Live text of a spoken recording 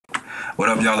What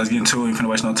up, y'all? Let's get into it. We finna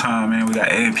waste no time, man. We got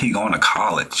A&P going to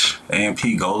college.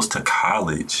 A&P goes to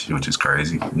college, which is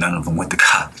crazy. None of them went to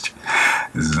college.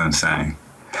 This is insane.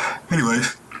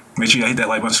 Anyways, make sure y'all hit that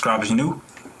like button, subscribe if you're new.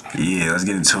 Yeah, let's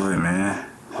get into it, man.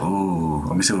 Ooh,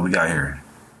 let me see what we got here.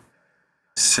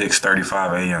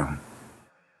 6:35 a.m.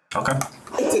 Okay.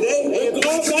 Today, we're going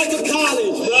back to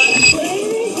college, right?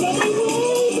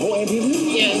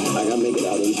 Yeah. I gotta make it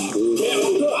out of this school.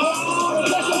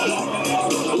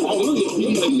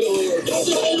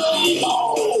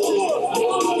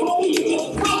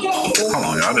 Hold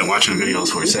on, y'all. I've been watching videos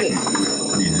for a second. I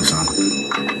need to do something.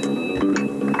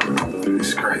 This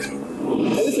is crazy. Hey,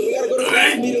 listen, we gotta go to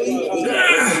class immediately.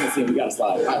 We gotta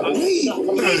slide.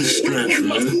 That's stretch,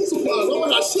 man.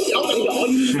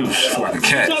 Like a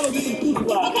cat.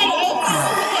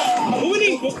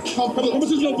 How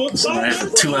much is your book? It's been here for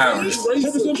 2 hours.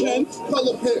 Papers and pens.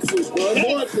 Color pencils, bro.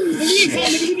 Markers.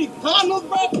 We need condoms,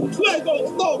 bro. Let's go.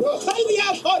 How do we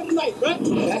have hard tonight, bro?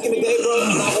 Back in the day, bro,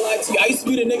 I'm not gonna lie to you. I used to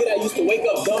be the nigga that used to wake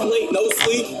up dumb late, no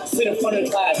sleep, sit in front of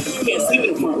the class. You can't sleep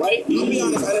in the front, right? I'll be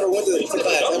honest, I never went to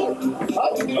class ever.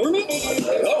 Government? Government?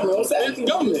 What's that?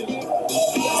 Government. Is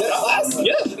that a class?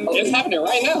 Yeah. It's happening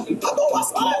right now. I'll go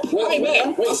outside. Wait,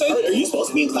 man. Wait, so are you supposed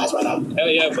to be in class right now? Hell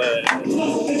yeah, but...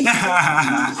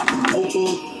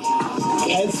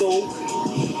 Pencil.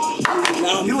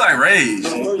 You like Rage.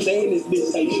 First day in this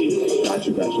bitch type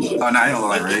shit. Oh, nah, you don't look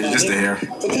like Rage. Just the hair.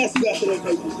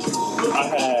 I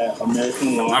had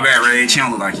American law. My bad, Rage. He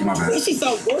don't look like you. My bad. This shit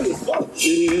sounds gorgeous. Fuck. It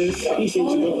is.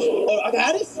 Oh, I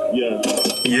got this? Yeah.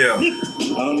 Yeah. I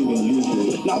don't even use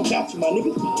it. Now I got you, my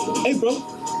nigga. Hey, bro.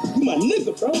 You my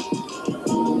nigga, bro.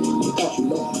 Got you,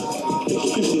 bro.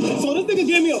 So this nigga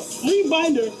gave me a free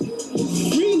binder,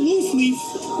 free loose leaf.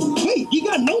 Wait, you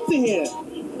got notes in here.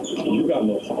 You got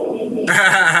notes. Hey,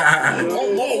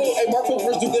 Mark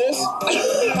first do this?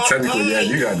 Technically, yeah,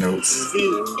 you got notes.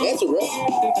 Answer, bro.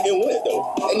 In what, though?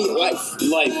 Any life.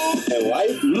 Life. And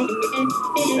life?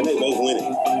 Mm-hmm. And they both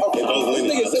winning. Okay, both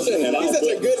winning. He's such a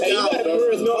good guy, bro.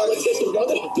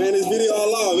 Man, this video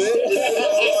all on, man.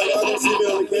 Y'all gonna see me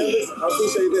on the canvas? I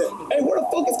appreciate that. Hey, where the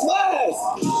fuck is class?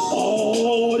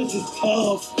 Oh, this is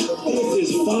tough. This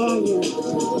is fire.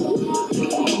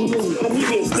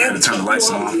 I had to turn the lights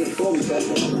on.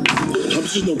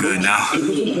 Good now.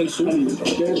 You go to school.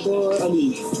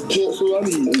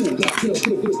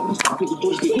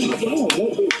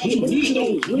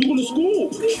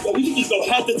 We can just go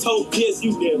head to toe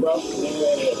PSU there, bro.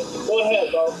 Go ahead,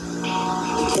 bro.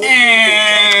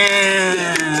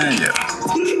 And yeah.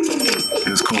 It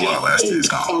was cool while it lasted. It's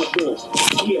gone.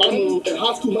 In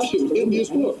high school, my shit was Indian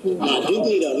sport. You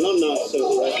need an alumni shirt,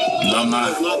 right? Alumni?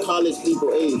 It's not college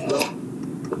people age, bro.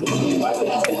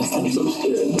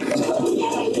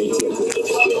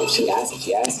 She asked with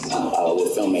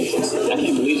filmmakers. I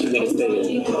can't believe she's gonna stay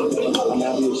here. I'm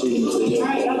happy that she's gonna stay here.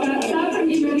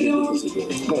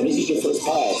 Bro, this is your first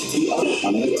class.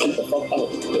 I'm gonna keep the fuck up.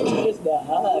 It's the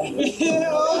high.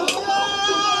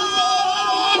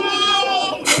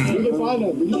 We can find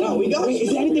them. No, we got. Is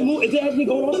there anything more? Is there anything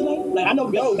going on tonight? Like I know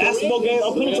we got a basketball game.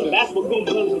 I'm putting some basketball. Going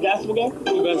to the basketball game.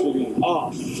 What basketball game?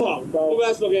 Oh fuck, bro. What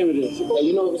basketball game it is? Hey,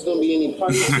 you know if it's gonna be any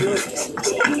parties?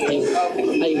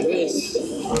 Like this.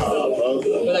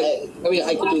 Like,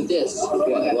 I could do this. What?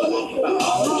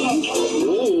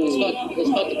 It's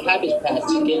called the Cabbage Patch.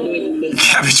 You can't do it.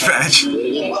 Cabbage Patch.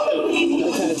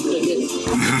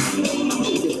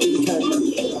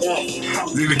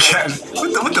 Do the cabbage.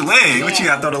 With the leg? What you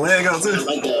got? Throw the leg out too?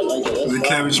 The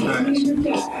Cabbage Patch.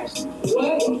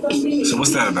 So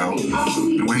what's that about?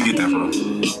 And where you get that from?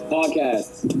 Podcast.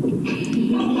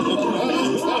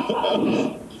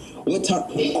 What time?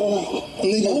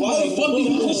 Nigga, why the fuck did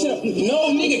you put that? No,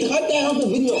 nigga, cut that out the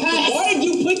video. Why did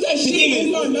you put that shit in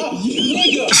your mouth?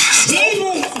 Nigga,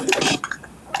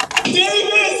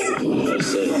 Davis!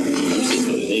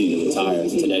 I'm tired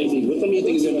today. What time do you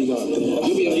think is gonna be gone?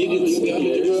 You'll be out with you, bro.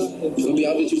 You'll be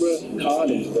out with you, bro.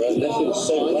 Condoms, bro. That shit is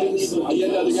so nice. You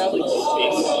got the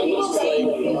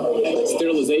like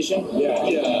sterilization? Yeah.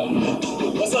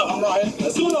 What's up? I'm Ryan.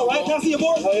 What's going on, right? Can I see your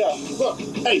board? Oh yeah. Look.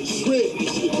 Hey, shred.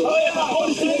 Oh yeah, my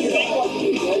own shit.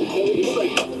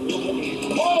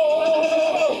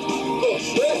 Oh,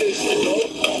 shred this shit, bro.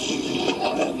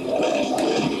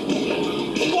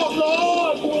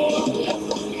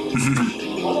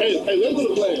 Hey, let's go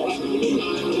to class.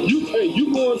 You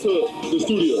going to the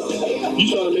studio. You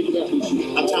trying to make it out of this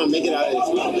shit. I'm trying to make it out of this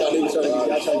shit. Y'all niggas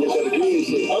trying to get your degree and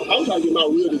shit. I'm trying to get my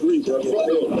real degree, bro.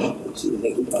 See the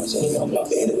nigga about saying I'm about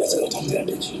the internet, so I'm talking to that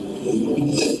bitch. You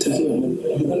want to tell her,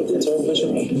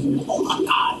 oh my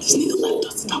God. This nigga left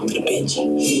us to talk to the bitch.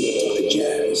 The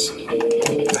jazz.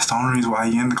 That's the only reason why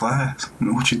he in the class. I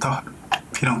mean, what you thought?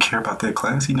 If he don't care about that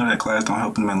class, he know that class don't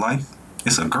help him in life.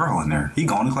 It's a girl in there. He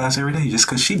going to class every day just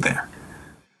because she there.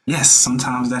 Yes,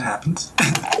 sometimes that happens.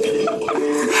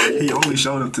 He only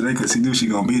showed up today because he knew she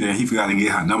gonna be there. He forgot to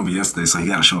get her number yesterday, so he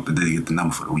got to show up today to get the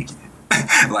number for the weekend.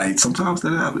 Like, sometimes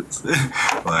that happens.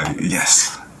 Like,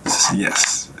 yes.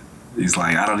 He's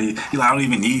like, I don't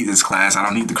even need this class. I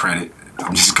don't need the credit.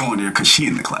 I'm just going there because she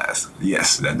in the class.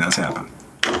 Yes, that does happen.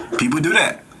 People do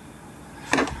that.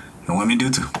 And women do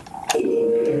too.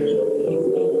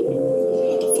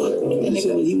 That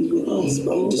nigga, he was with us,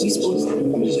 bro. Is he supposed to?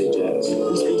 I'm just say jazz. He's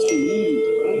supposed to leave.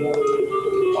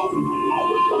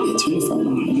 Yeah, turn your phone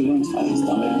on. You run fast,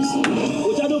 dumbass.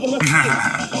 What y'all doing for the rest of the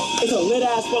day? It's a lit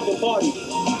ass fucking party.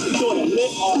 You doing a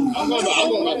lit party? I'm going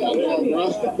back that door, bro.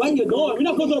 When you're going? We're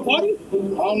not going to the party? I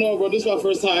don't know, bro. This is my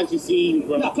first time actually seeing you,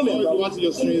 bro. Nah, come here, bro. Watching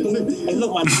your streams. Hey,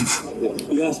 look, man.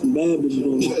 You got some bad bitches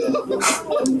on.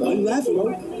 Why you laughing, bro?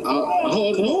 I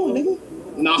don't know, nigga.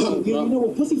 Nah, you know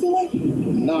what pussy feel like?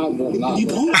 Nah, bro. Nah, you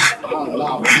don't?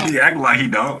 Nah, bro. He act like he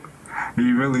don't.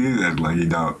 He really is acting like he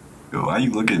don't. Yo, why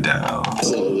you looking down?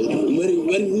 So, ready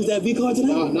to lose that V card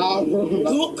tonight? Nah, bro.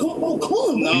 Come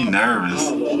on, man. He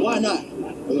nervous. Why not? I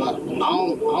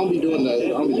don't be doing that. I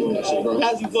don't be doing that shit, bro.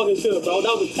 As you fucking should, bro.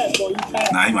 That was a test, bro. You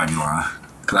passed. Nah, he might be lying.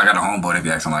 Cause I got a homeboy that be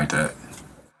acting like that.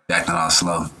 Be acting all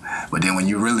slow. But then when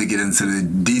you really get into the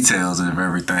details of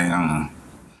everything,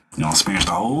 you don't experience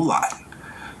the whole lot.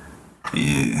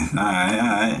 Yeah,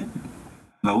 alright.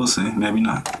 No, we'll see. Maybe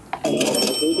not. Can we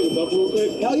get a buck real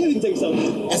quick? Hell yeah, we can take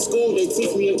something. At school, they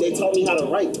taught me how to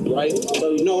write, right?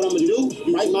 So you know what I'm gonna do?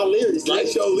 Write my lyrics.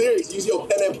 Write your lyrics. Use your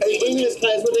pen and paper. In this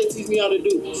class, what they teach me how to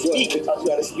do? Speak. They taught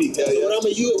you how to speak. Hell yeah. What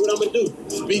I'm gonna do?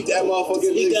 Speak that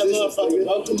motherfucker. Speak that motherfucker.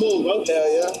 Oh, come on, bro. Hell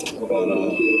yeah.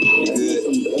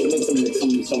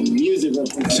 Make some music.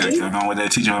 Shit, keep going with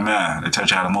that teacher, man. They taught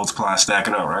you how to multiply and stack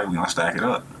it up, right? We gonna stack it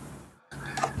up.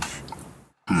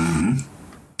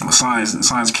 Science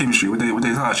and chemistry, what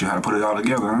they taught you, how to put it all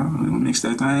together, huh? We're gonna mix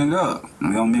that thing up.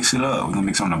 We're gonna mix it up. We're gonna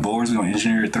mix on the boards, we're gonna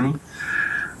engineer it through.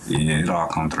 Yeah, it all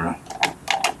come through.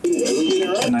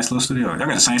 It's a nice little studio. Y'all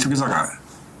got the same speakers I got.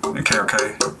 The KRK.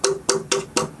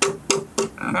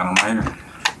 I got them right here.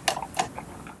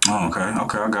 Oh, okay,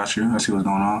 I got you. I see what's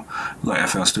going on. Like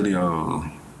FL Studio.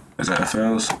 Is that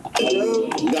FL's?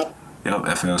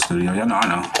 Yep, FL Studio. Y'all know, I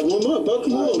know.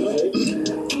 Come on, man.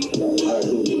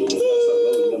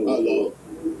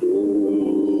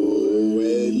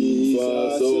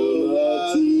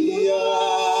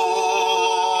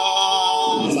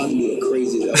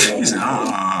 He said,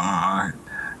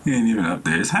 he ain't even up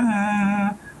there. It's,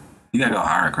 you gotta go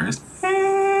higher, Chris.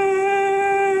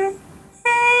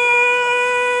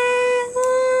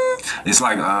 It's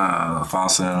like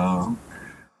falsetto.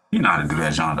 You know how to do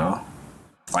that, John, though.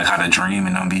 Like how to Dream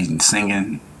and them be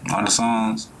singing on the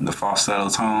songs, the falsetto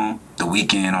tone, The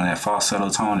Weeknd on that falsetto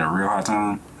tone, the real high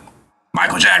tone.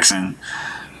 Michael Jackson.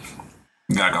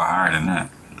 You gotta go higher than that.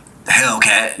 The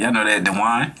Hellcat, y'all know that, the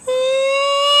whine.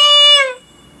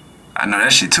 I know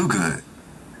that shit too good.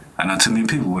 I know too many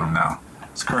people with them now.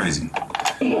 It's crazy.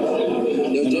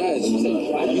 Yo, Jazz, you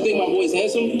think my boy's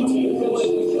handsome?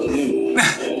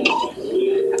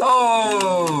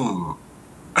 Oh!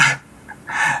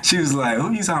 She was like,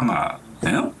 who you talking about?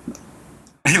 Him?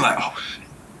 He like, oh.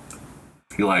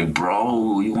 He like,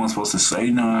 bro, you weren't supposed to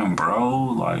say nothing,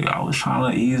 bro. Like, I was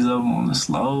trying to ease up on the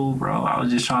slow, bro. I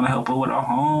was just trying to help her with her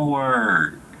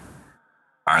homework.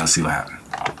 All right, let's see what happened.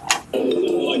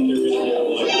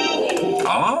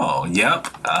 Oh, yep.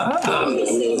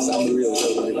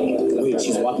 Wait,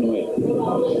 she's walking away.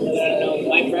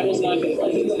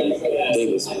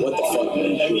 Davis, what the fuck,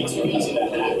 man?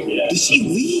 Did she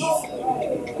leave?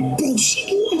 Bro, she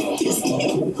left this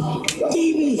nigga.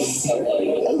 Davis.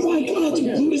 Oh my God, you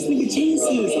blew this nigga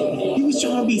chances. He was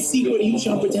trying to be secret. He was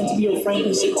trying to pretend to be your friend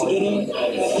and shit to get in.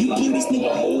 You blew this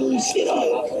nigga whole shit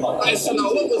up. Alright, so now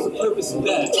what was the purpose of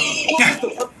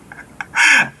that?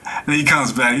 Then he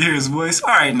comes back, you hear his voice. All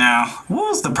right, now, what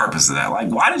was the purpose of that? Like,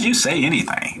 why did you say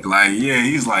anything? Like, yeah,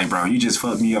 he's like, bro, you just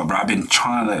fucked me up, bro. I've been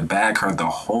trying to bag her the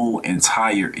whole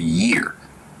entire year.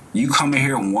 You come in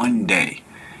here one day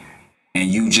and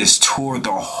you just tore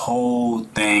the whole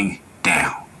thing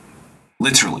down.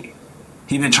 Literally.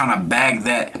 He been trying to bag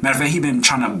that. Matter of fact, he been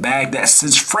trying to bag that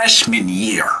since freshman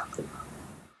year.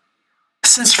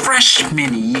 Since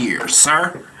freshman year,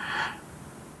 sir.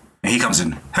 And he comes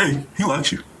in, hey, he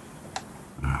likes you.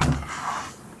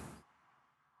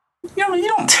 You know, you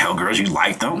don't tell girls you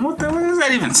like them. What does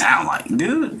that even sound like,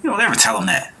 dude? You don't ever tell them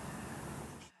that.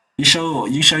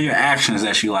 You show your actions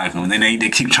that you like them. Then they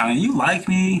keep trying. You like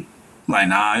me? Like,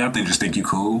 nah, y'all just think you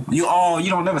cool. You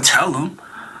don't never tell them.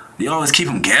 You always keep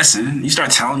them guessing. You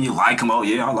start telling them you like them. Oh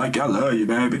yeah, I like you. I love you,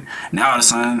 baby. Now all of a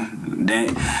sudden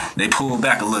they pull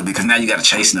back a little bit because now you got to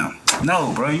chase them.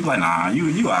 No, bro. You like, nah,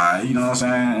 you alright. You know what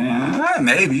I'm saying?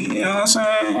 Maybe. You know what I'm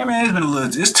saying? I mean,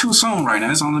 it's too soon right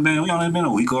now. We only been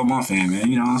a week or a month in, man.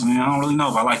 You know what I'm saying? I don't really know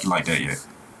if I like you like that yet.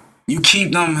 You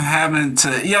keep them having to,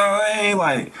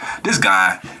 like this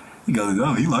guy. He goes,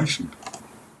 oh, he likes you.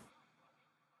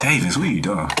 Davis, what are you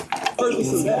doing?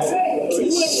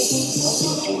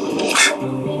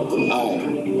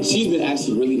 She's been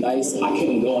actually really nice. I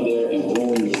couldn't go in there and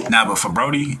ruin. Nah, but for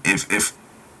Brody, if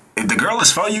the girl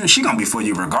is for you, she gonna be for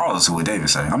you regardless of what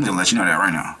Davis say. I'm just gonna let you know that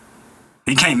right now.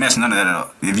 He can't mess none of that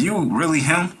up. If you really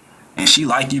him and she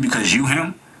like you because you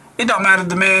him, it don't matter if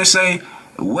the man say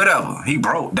whatever. He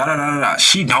broke.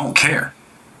 She don't care.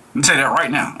 Let me tell you that right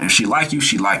now. If she like you,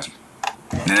 she like you.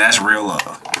 And that's real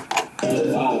love. But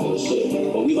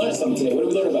we learned something today. What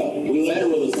did we learn about?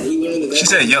 We learned that. She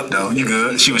said, "Yup, though. You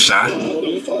good?" She was shy.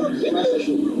 We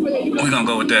gonna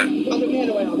go with that.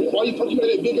 Why you talking about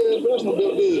that big ass personal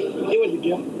built in? It was the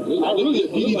gym. I really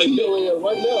just DDT your ass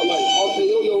right now, like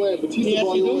RKO your ass, Batista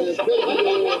on your ass, better do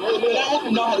your ass right now. I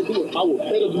know how to do it. I will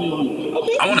better do you.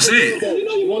 Okay. I wanna see it. You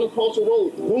know you wanna cross the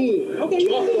road, boom. Okay,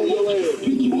 drop it on your ass,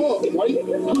 pick you up, right?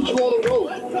 Put you on the road,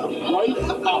 right?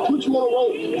 I'll put you on the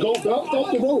road, go bounce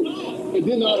off the road, and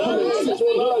then I'll come and sit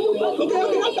on your mouth.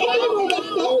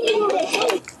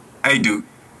 Hey, dude.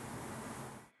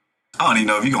 I don't even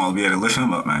know if you're gonna be able to lift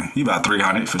him up, man. He about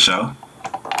 300 for sure.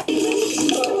 He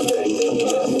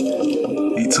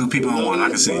two people in one. I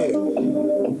can see it.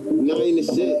 Not even the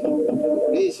shit.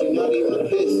 Bitch, you're not even a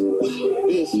piss.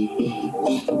 Bitch,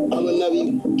 I will never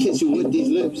kiss you with these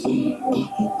lips.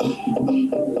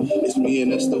 It's me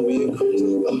and that story and Chris.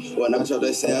 When I drop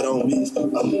that say I don't miss.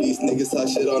 These niggas talk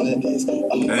shit on that disc.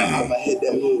 I'ma hit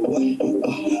that move.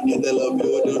 Hit that little bit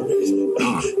with the wrist.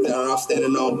 Down I'm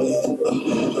standing on this.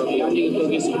 Y'all niggas go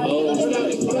get some hoes.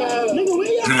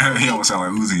 He almost sound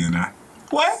like Uzi in there.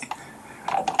 What?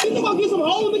 Nigga, go get some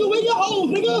hoes, nigga. Where your hoes,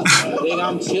 nigga? Nigga,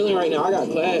 I'm chilling right now. I got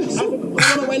class.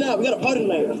 What's going on right now? We got a party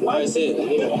tonight. Alright, sit. Yo.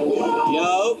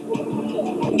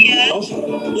 Yeah.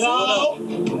 Yo.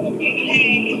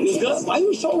 Discuss. Why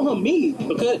you showing her me?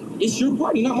 Because it's your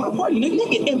party, not my party,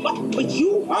 nigga. But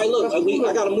you. Alright, look.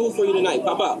 I got a move for you tonight.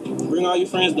 Pop out. Bring all your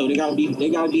friends though. They gotta be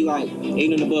like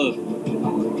 8 and above.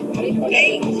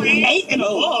 8 and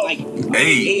above. Like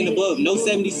 8 and above. No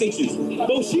 76ers.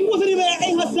 Bro, she wasn't even at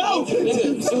 8 herself.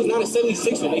 Nigga, she was not a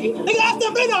 76er, nigga. Nigga, I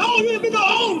still bring the home. You didn't bring the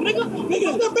home, nigga. Nigga, I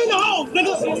still bring the home,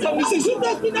 nigga. 76. She's not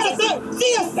a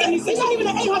 76. She's not even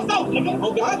an 8 herself, nigga.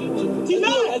 Oh, God. She's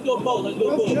not. Let's do a vote. We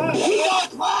got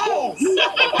class.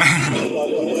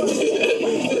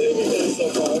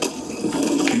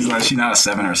 He's like, she's not a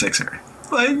 7 or 6er.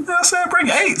 Like, you know what I'm saying? Bring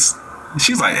 8s.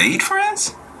 She's like, 8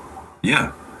 friends?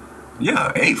 Yeah.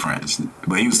 Yeah, 8 friends.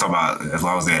 But he was talking about as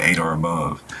long as they're 8 or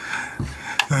above.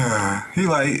 He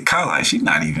like, Kyle, like, she's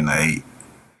not even an 8.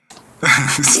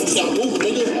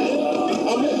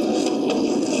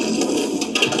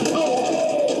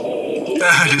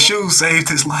 The shoes saved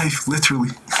his life,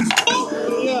 literally.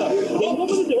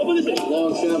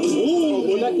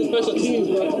 Special teams,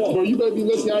 bro. You better be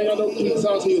lucky I ain't got no cleats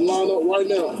out here line up right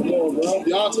now. Come on, bro.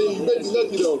 Y'all tell you better be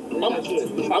lucky though.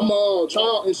 I'm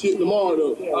tryout and shit tomorrow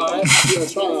though. Alright. Yeah,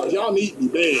 tryout. Y'all need me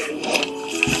bad.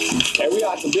 Hey, we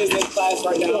got some business class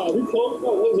right now.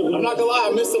 I'm not gonna lie,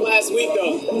 I missed it last week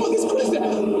though. What the fuck is Chris at?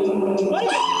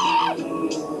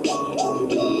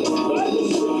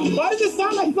 Why does it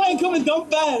sound like he ain't coming dumb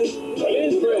fast?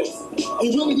 It is Chris. He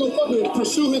really gonna fucking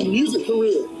pursue his music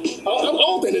career. I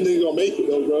don't think that nigga gonna make it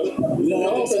though, bro. I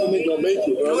don't think that nigga gonna make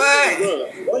it, bro. What?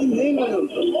 Why you hating on him?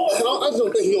 I just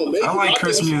don't think he gonna make it. I like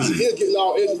Chris music. He'll get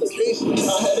all education. I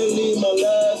had to leave my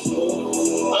last one.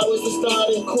 I was the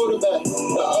starting quarterback.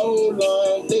 The old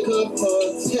line, they couldn't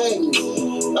protect me.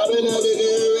 I've been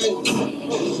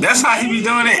everywhere. That's how he be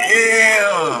doing it.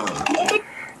 Ew.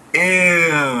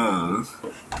 Ew.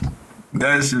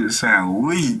 That shit sound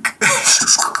weak.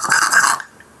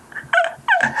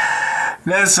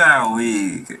 That sound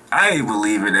weak. I ain't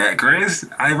believing that, Chris.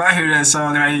 If I hear that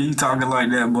song and I hear you talking like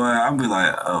that, boy, I'll be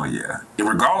like, oh yeah.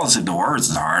 Regardless if the words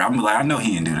is hard, I'll be like, I know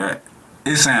he didn't do that.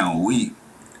 It sound weak.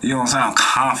 You don't sound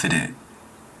confident.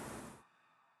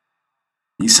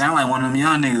 You sound like one of them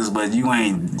young niggas, but you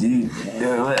ain't.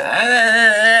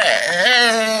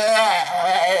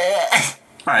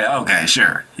 Like, okay,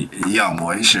 sure. Young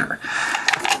boy, sure.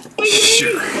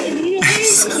 Sure.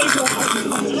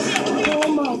 Oh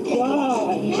my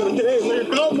God. Hey, let it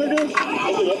go, nigga.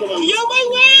 Yo, my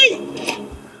way!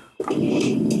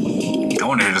 I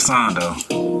want to hear the song though.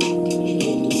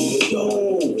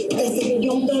 Yo, that's the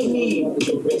young thug me. If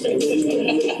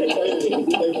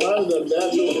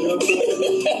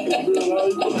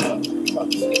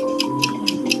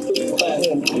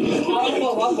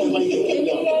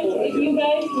you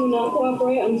guys do not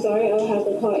cooperate, I'm sorry, I'll have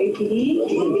to call APD.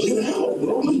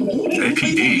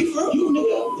 APD?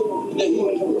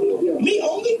 Me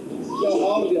only?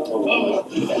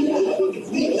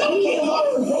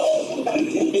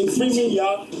 And free me,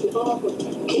 y'all.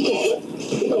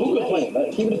 Who complained?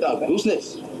 Keep it down. Who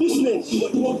snitched? Who snitched?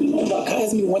 God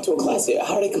hasn't even went to a class yet.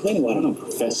 How are they complaining? Well, I don't know.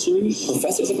 Professors?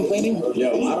 Professors are complaining? Yo,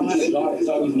 I don't have to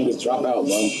tell these niggas drop out,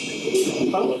 bro.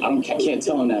 I can't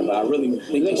tell them that, but I really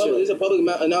think they should. It's a public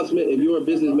announcement. If you're a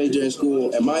business major in school,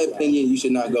 in my opinion, you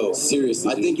should not go.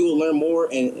 Seriously. I think you will learn more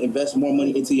and invest more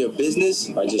money into your business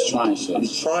by just trying shit.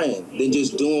 Just trying, than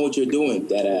just doing what you're doing.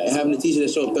 That ass. And having a teacher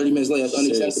that show up 30 minutes late, that's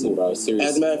unacceptable. Seriously, bro. Seriously.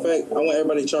 As a matter of fact, I want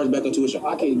everybody to charge back on tuition.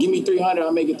 Okay, give me 300,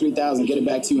 I'll make it 3,000, get it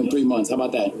back to you in 3 months. How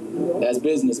about that? That's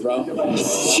business, bro.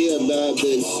 She a bad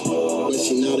bitch, but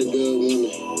she not a good woman.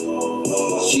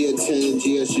 She attended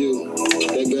GSU.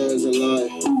 That girl is a lie.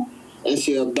 And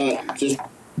she a bot. Just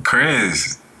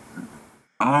Chris.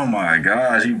 Oh my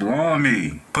gosh, you blowing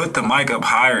me. Put the mic up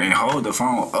higher and hold the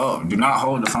phone up. Do not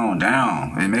hold the phone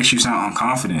down. It makes you sound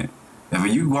unconfident. If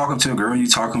you walk up to a girl and you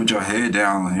talking with your head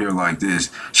down here like this,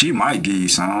 she might give you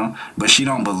some, but she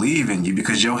don't believe in you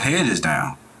because your head is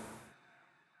down.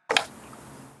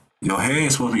 Your head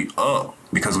is supposed to be up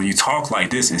because when you talk like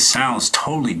this, it sounds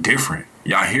totally different.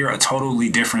 Y'all hear a totally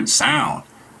different sound.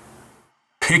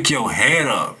 Pick your head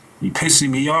up. You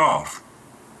pissing me off.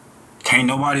 Can't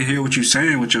nobody hear what you're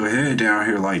saying with your head down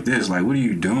here like this. Like, what are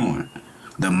you doing?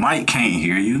 The mic can't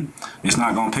hear you. It's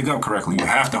not going to pick up correctly. You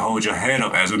have to hold your head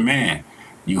up as a man.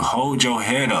 You hold your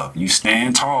head up. You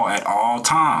stand tall at all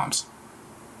times.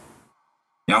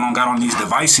 Y'all don't got on these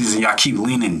devices and y'all keep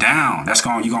leaning down. You're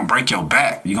going to break your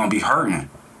back. You're going to be hurting.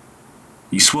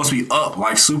 You're supposed to be up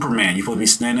like Superman. You're supposed to be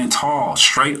standing tall,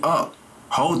 straight up.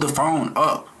 Hold the phone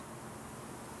up.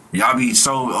 Y'all be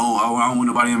so, oh, I don't want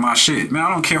nobody in my shit. Man, I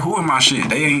don't care who in my shit.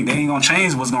 They ain't gonna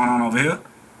change what's going on over here.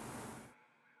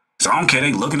 So I don't care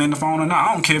they looking in the phone or not.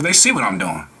 I don't care if they see what I'm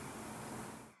doing.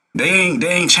 They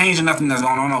ain't changing nothing that's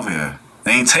going on over here.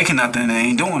 They ain't taking nothing, they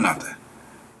ain't doing nothing.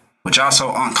 But y'all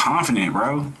so unconfident,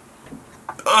 bro.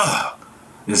 Ugh.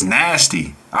 It's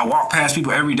nasty. I walk past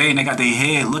people every day and they got their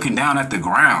head looking down at the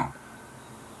ground.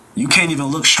 You can't even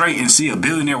look straight and see a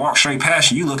billionaire walk straight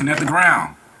past you. You looking at the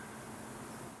ground.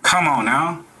 Come on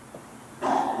now.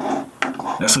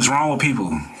 That's what's wrong with people.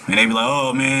 And they be like,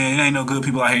 oh man, it ain't no good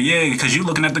people out here. Yeah, because you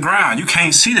looking at the ground. You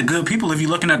can't see the good people if you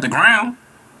looking at the ground.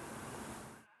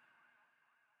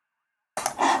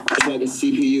 it's like a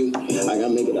CPU. I gotta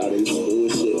make it out of this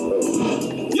bullshit, bro.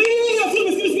 Yeah.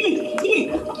 Excuse me.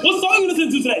 What song you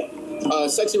listening to today?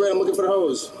 Sexy Red, I'm looking for the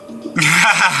hose. Nah,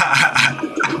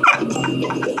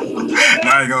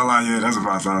 I ain't gonna lie, yeah, that's what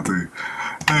I thought too.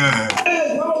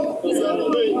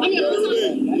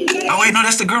 Oh wait, no,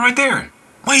 that's the girl right there.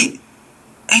 Wait,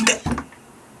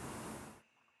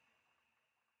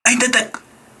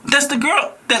 that's the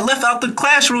girl that left out the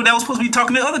classroom that was supposed to be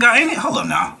talking to the other guy, ain't it? Hold up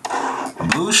now.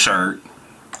 Blue shirt,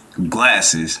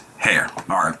 glasses, hair.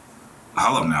 All right,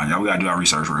 hold up now, y'all. We gotta do our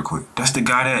research real quick. That's the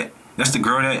girl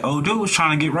that old dude was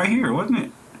trying to get right here, wasn't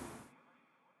it?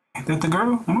 Ain't that the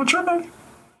girl? Am I tripping?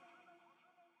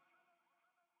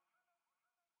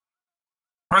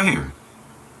 Right here.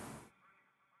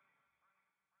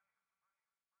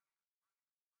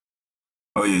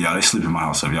 Oh yeah, y'all, they sleep in my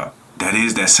house up, y'all. That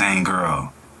is that same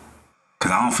girl.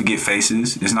 Cause I don't forget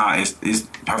faces. It's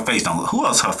her face don't look. Who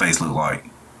else her face look like?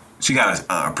 She got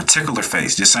a particular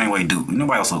face, just same way dude.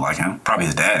 Nobody else look like him. Probably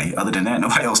his daddy. Other than that,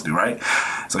 nobody else do, right?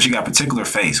 So she got a particular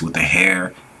face with the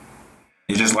hair.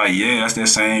 It's just like, yeah, that's that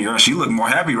same girl. She look more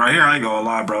happy right here. I ain't gonna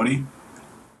lie, Brody.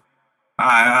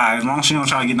 Alright, as long as she don't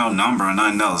try to get no number or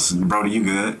nothing else, Brody, you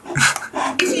good.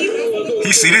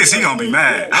 He see this, he gonna be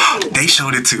mad. They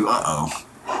showed it too.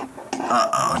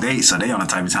 So they on the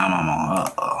type of time I'm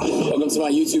on. Welcome to my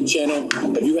YouTube channel.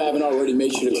 If you haven't already,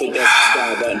 make sure to click that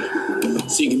subscribe button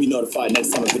so you can be notified next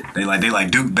time. They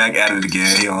like Duke back at it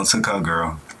again. He on took her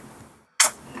girl.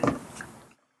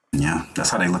 Yeah, that's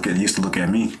how they used to look at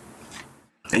me.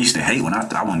 They used to hate when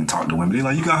I wanted to talk to women. They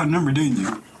like, you got her number, didn't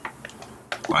you?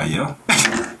 Like, yeah.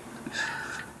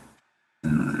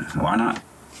 Why not?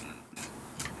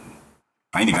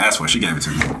 I ain't even asked for it. She gave it to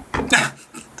me.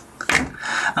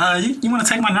 You want to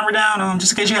take my number down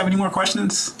just in case you have any more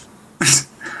questions?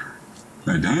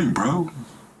 Like, dang, bro.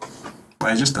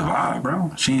 Like, just the vibe,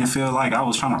 bro. She didn't feel like I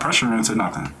was trying to pressure her into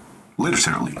nothing.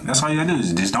 Literally. That's all you gotta do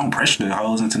is just don't pressure the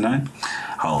hoes into nothing.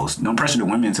 Hoes. Don't pressure the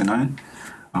women into nothing.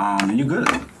 And you good.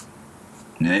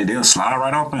 Yeah, they'll slide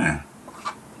right off in.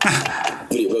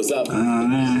 Video goes up.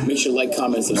 Make sure to like,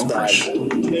 comment, subscribe. No pressure.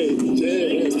 Hey,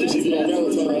 Jay, what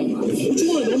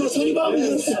you want? I'm not telling you about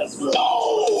this. No!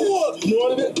 You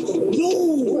wanted it? No!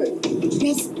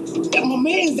 That's my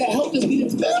man's that helped us get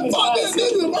into that.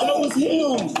 That was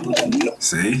him.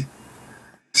 See?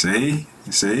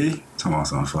 Talking about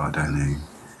something fuck that nigga.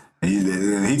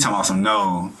 He talking about some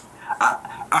no.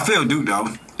 I feel Duke though.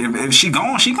 If she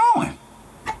going, she going.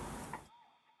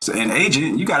 So an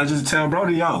agent, you gotta just tell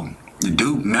Brody, yo,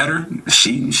 Duke met her.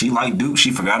 She like Duke.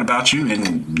 She forgot about you,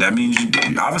 and that means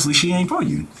obviously she ain't for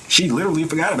you. She literally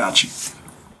forgot about you.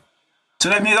 So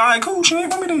that means all right, cool. She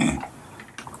ain't for me then.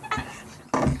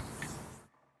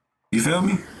 You feel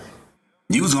me?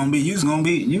 You was gonna be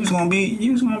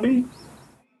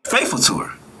faithful to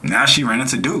her. Now she ran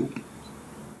into Duke.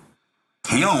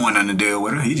 He don't want nothing to deal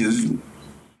with her.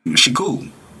 She cool.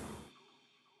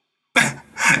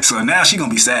 So now she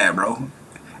gonna be sad, bro.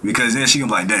 Because then she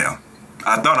gonna be like, damn,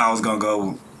 I thought I was gonna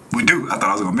go with Duke. I thought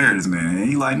I was gonna marry this man. And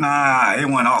he like, nah, it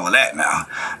wasn't all of that now.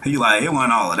 He like, it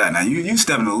wasn't all of that now. You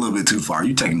stepping a little bit too far.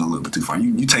 You taking a little bit too far.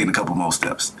 You taking a couple more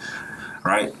steps.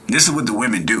 Right? This is what the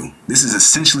women do. This is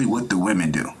essentially what the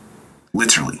women do.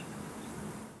 Literally.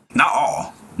 Not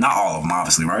all of them,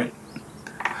 obviously, right?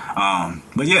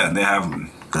 But yeah, they have a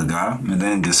good guy, and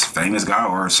then this famous guy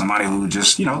or somebody who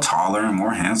just, taller and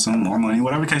more handsome, more money,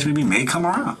 whatever the case may be, may come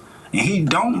around. And he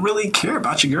don't really care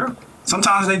about your girl.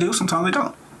 Sometimes they do, sometimes they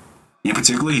don't. In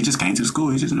particular, he just came to school,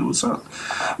 he just knew what's up.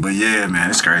 But yeah, man,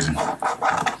 it's crazy.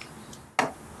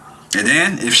 And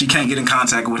then, if she can't get in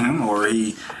contact with him, or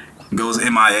he goes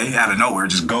MIA out of nowhere,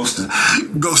 just ghosts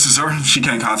her, she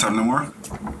can't contact him no more,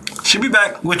 she'll be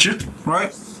back with you,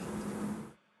 right?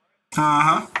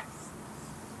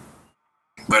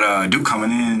 But Duke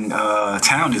coming in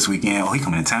town this weekend. Oh, he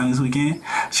coming in town this weekend.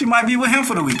 She might be with him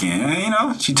for the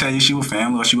weekend. She tell you she with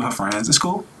family or she with her friends. It's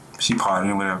cool. She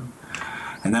partying, whatever.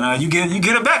 And then you get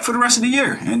her back for the rest of the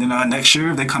year. And then next year,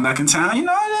 if they come back in town, they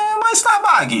might stop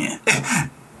by again.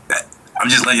 I'm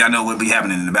just letting y'all know what be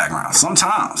happening in the background.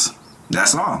 Sometimes.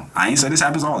 That's all. I ain't say this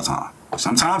happens all the time.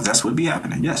 Sometimes that's what be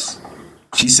happening. Yes.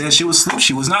 She said she was asleep.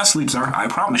 She was not asleep, sir. I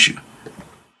promise you.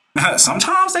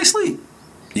 Sometimes they sleep.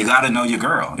 You gotta know your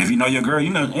girl. If you know your girl,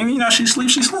 if she sleep,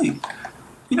 she sleep.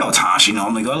 You know what time she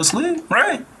normally go to sleep,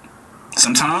 right?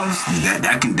 Sometimes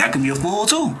that can be a fool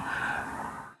too.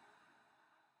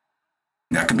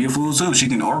 That can be a fool too. She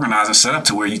can organize and set up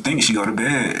to where you think she go to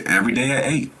bed every day at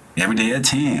 8, every day at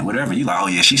 10, whatever. You like, oh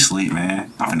yeah, she sleep,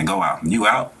 man. I'm finna go out. You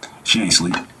out? She ain't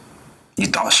sleep. You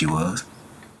thought she was.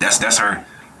 That's her.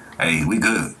 Hey, we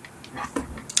good.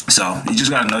 So you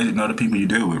just gotta know the people you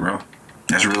deal with, bro.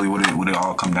 That's really what it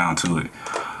all come down to. It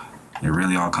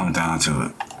really all comes down to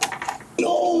it.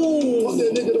 No,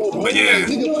 that nigga though, bro. But yeah.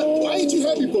 Nigga, why ain't you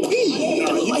happy for me?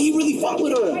 Why he really fuck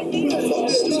with her? Fuck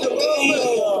that nigga,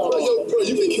 bro. Bro,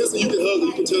 you can kiss her, you can hug her,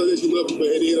 you can tell her that you love her, but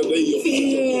at the end of the day,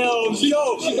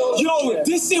 yo,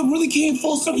 this shit really came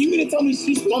full circle. You mean to tell me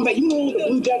she's going back? You know with the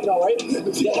blue jacket on, right? They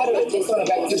had her back to the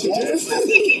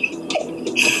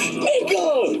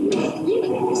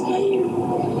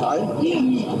Alright?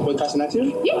 Yeah. What, Kasha not here?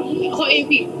 Yeah. The whole AMP.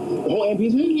 The whole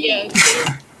AMP's here? Yeah.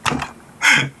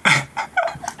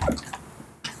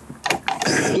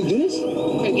 You do this?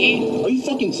 Okay. Are you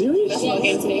fucking serious? That's all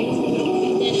game today.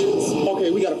 Okay,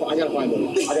 I gotta find them.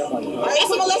 Alright,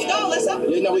 so let's go. Let's go.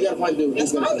 Yeah, no, we gotta find them.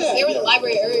 Let's find them. They were in the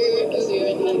library earlier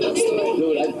and then the store.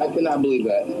 Dude, I cannot believe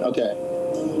that. Okay.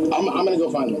 I'm gonna go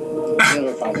find them.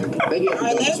 Thank you.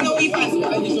 Alright, let us know where you find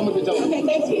them. Thank you so much for telling me. Okay,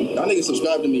 thank you. Y'all niggas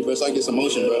subscribe to me, bro, so I get some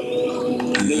motion, bro.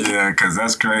 Yeah, because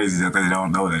that's crazy that they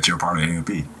don't know that you're part of AMP.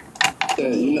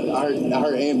 Yeah, I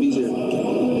heard AMP's here.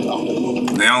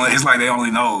 Oh. It's like they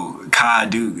only know Kai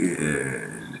Duke.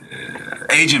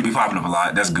 Agent be popping up a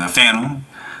lot. That's good. Phantom.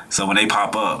 So when they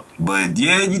pop up, but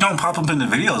yeah, you don't pop up in the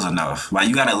videos enough. Like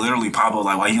you gotta literally pop up.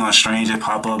 Like while you on Strange, and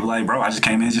pop up like, bro, I just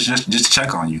came in just to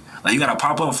check on you. Like you gotta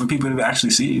pop up for people to actually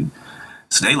see you.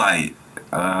 So they like,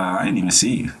 I didn't even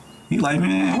see you. You like,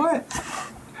 man, what?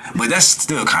 But that's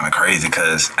still kind of crazy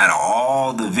because out of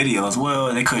all the videos,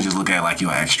 well, they could just look at like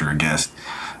you're an extra guest.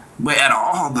 But out of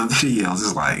all the videos,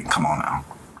 it's like, come on now.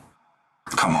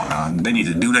 Come on now. They need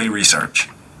to do their research,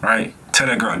 right? Tell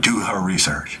that girl, do her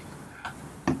research.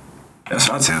 That's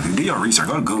what I tell you. Do your research.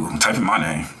 Go to Google. Type in my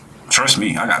name. Trust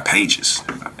me, I got pages.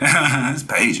 It's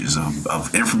pages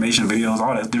of information, videos,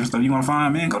 all that different stuff you want to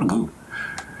find, man. Go to Google.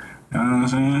 You know what I'm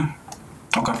saying?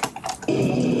 Okay.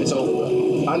 It's over,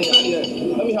 bro. I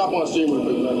need. Let me hop on stream real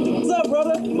quick, man. What's up,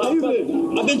 brother? How you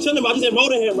been? I've been chilling, but I just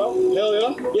enrolled in here, bro. Hell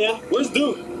yeah? Yeah. Where's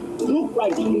Duke? Duke,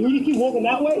 like, you keep walking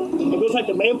that way, and goes like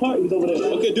the main part, he's over there.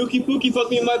 Okay, Dookie Pookie, fuck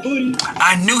me in my booty.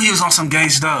 I knew he was on some gay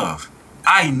stuff.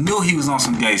 I knew he was on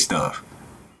some gay stuff.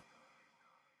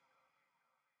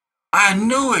 I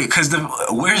knew it, cause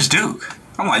where's Duke?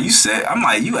 I'm like,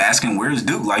 you asking where's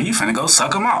Duke? Like, you finna go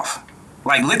suck him off.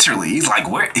 Like, literally, he's like,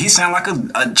 where? He sound like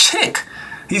a chick.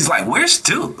 He's like, where's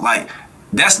Duke? Like,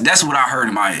 that's what I heard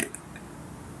in my head.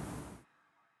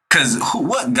 Cause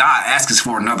what guy asks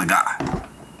for another guy?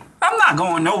 I'm not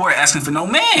going nowhere asking for no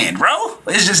man, bro.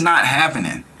 It's just not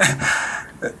happening.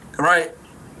 Right?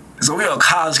 So we're on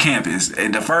college campus,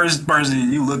 and the first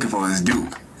person you looking for is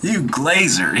Duke. You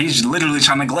glazer. He's literally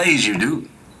trying to glaze you, dude.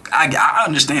 I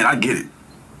understand. I get it.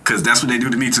 Because that's what they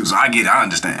do to me, too. So I get it. I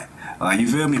understand. Like, you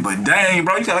feel me? But dang,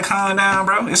 bro, you got to calm down,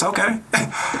 bro. It's okay.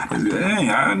 Dang,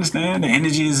 I understand. The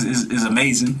energy is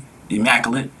amazing.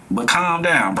 Immaculate. But calm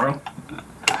down, bro.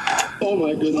 Oh,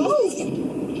 my goodness.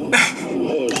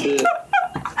 Oh, shit.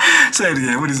 Say it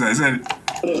again. What did you say? Say it.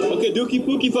 Okay, Dookie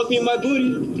Pookie, fuck me in my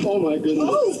booty. Oh, my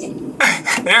goodness.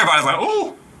 Everybody's like,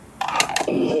 ooh.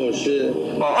 Oh, shit.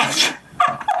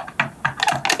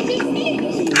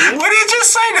 What did you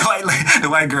just say? The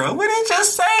white girl. What did you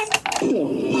just say?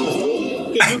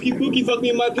 Okay, Dookie Pookie, fuck me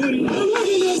in my booty.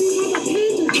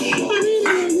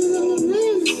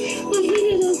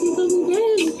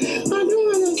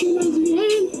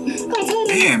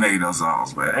 He ain't making no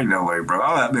songs, man. Ain't no way, bro.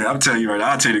 I'm telling you right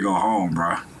now, I'll tell you to go home,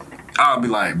 bro. I'll be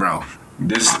like, bro,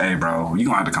 hey, bro, you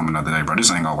gonna have to come another day, bro. This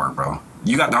ain't gonna work, bro.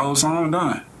 You got the whole song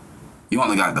done. You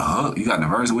only got the hook. You got the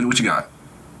verse. What you got?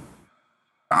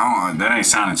 That ain't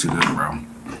sounding too good, bro.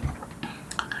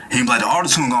 He be like, the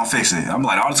auto-tune gonna fix it. I'm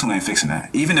like, the auto-tune ain't fixing that.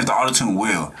 Even if the auto-tune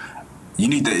will, it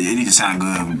need to sound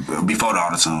good before the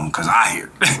auto-tune, because I hear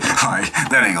it. Like,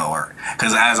 that ain't gonna work.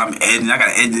 Because as I'm editing, I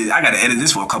gotta edit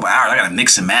this for a couple hours. I gotta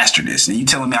mix and master this. And you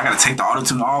telling me I gotta take the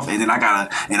auto-tune off and then I gotta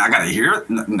hear it?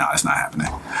 No, it's not happening.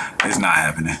 It's not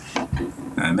happening.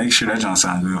 Make sure that joint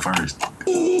sounds good first.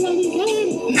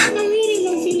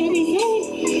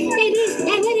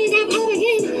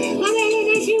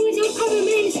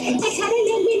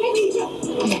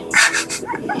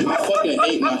 I fucking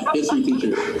hate my history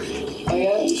teacher.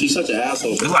 She's such an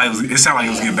asshole. It sounded like it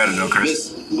was getting better though,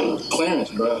 Chris.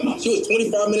 Clarence, bro. She was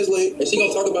 25 minutes late, and she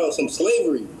gonna talk about some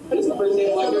slavery. What she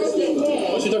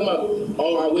talking about?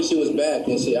 Oh, I wish it was back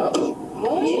and shit.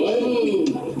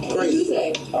 Crazy. I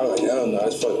was like, hell no,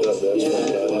 that's fucked up. That's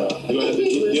fucked up.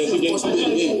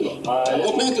 Go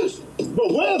Panthers. But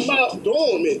where's my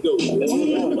dormant though?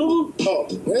 Oh,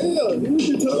 hell, you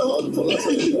can tell her.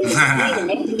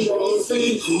 See,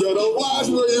 you better watch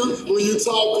when you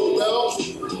talk about,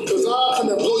 because I'm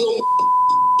gonna blow your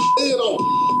head off.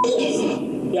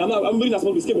 Yeah, I'm really not supposed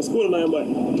to be skipping school tonight, but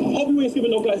hope you ain't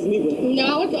skipping no classes neither. No, I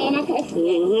went to all my classes.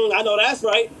 I know that's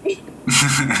right.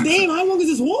 Damn, how long is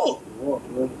this walk?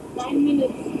 9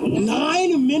 minutes.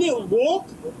 9-minute walk?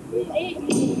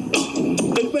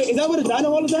 Wait, is that where the diner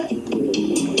hall is at? Yo,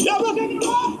 bro, can I get a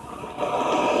ride?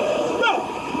 Bro!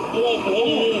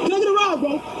 Can I get a ride,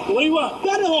 bro? What do you want?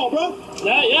 Diner hall, bro.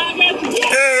 Yeah, I got you.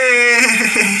 Yeah.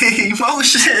 Hey,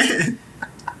 motion.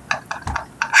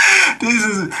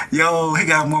 Yo, he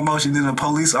got more motion than a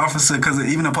police officer, because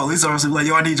even a police officer be like,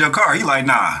 yo, I need your car. He like,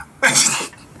 nah.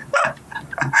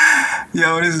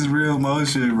 Yo, this is real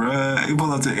motion, bro. He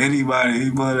pull up to anybody.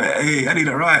 He pull up, hey, I need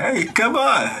a ride. Hey, come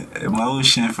on.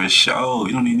 Emotion for sure.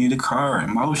 You don't even need a car.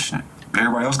 Emotion.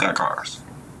 Everybody else got cars.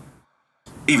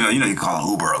 Even though, you call it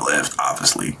Uber or Lyft,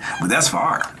 obviously. But that's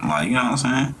far. Like, you know what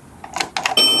I'm saying?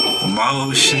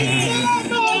 Motion.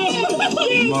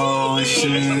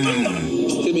 Motion.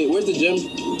 Excuse me, where's the gym?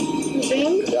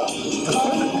 Gym? Yeah.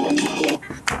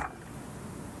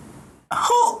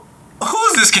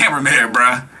 Who's this cameraman,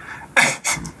 bruh?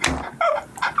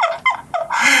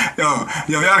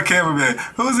 yo, y'all cameraman.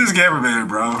 Who's this cameraman,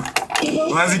 bro?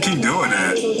 Why does he keep doing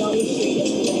that? Is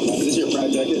this your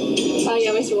pride jacket? Oh,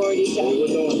 yeah, my sorority jacket.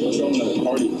 What's on the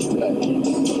party tonight?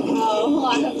 Oh,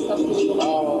 I have stuff to do.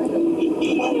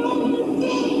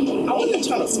 I wasn't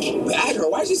trying to bag her.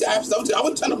 Why did she say I have stuff to do? I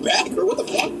wasn't trying to bag her. What the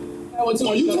fuck?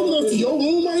 Are you coming up to your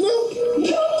room right now?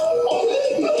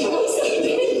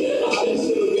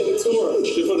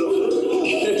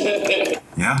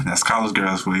 Yeah, that's college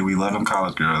girls for you. We love them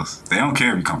college girls. They don't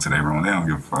care if you come to their room. They don't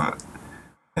give a fuck.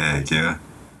 Heck yeah.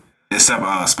 Except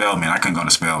Spellman. I couldn't go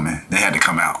to Spellman. They had to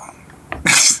come out.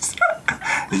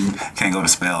 You can't go to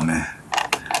Spellman.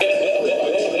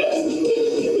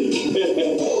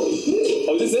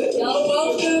 Oh, That's it.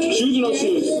 Shoes or no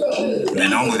shoes? And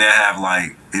normally they have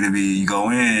like, it'll be, you go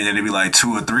in, it'll be like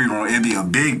 2 or 3 rooms. It'll be a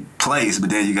big place,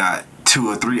 but then you got 2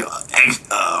 or 3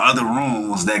 other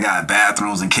rooms that got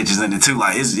bathrooms and kitchens in it too.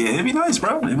 Like, it'd be nice,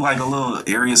 bro. It'd be like a little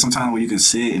area sometimes where you can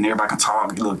sit and everybody can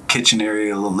talk. A little kitchen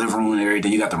area, a little living room area.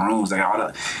 Then you got the rooms that got all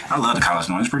that. I love the college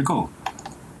dorm. It's pretty cool.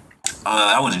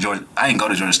 I went to Georgia. I didn't go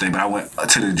to Georgia State, but I went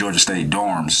to the Georgia State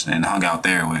dorms and hung out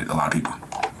there with a lot of people.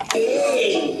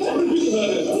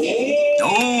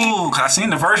 Oh, cause I seen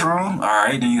the first room. All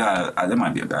right, then you got there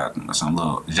might be a bathroom or some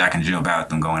little Jack and Jill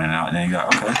bathroom going in and out. And then you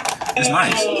got it's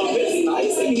nice.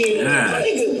 Yeah.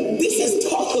 This is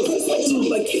tall. It's like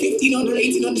 1,500,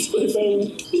 1,800 square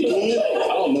feet. I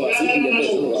don't know.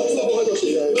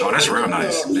 Oh, that's real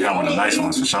nice. They got one of the nice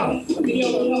ones for sure.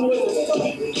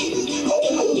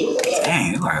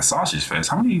 Dang, it's like a sausage fest.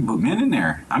 How many men in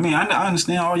there? I mean, I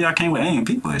understand all y'all came with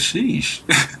A&P, but sheesh.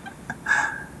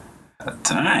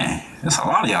 Dang, there's a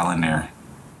lot of y'all in there.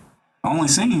 I only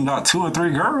seen about 2 or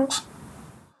 3 girls.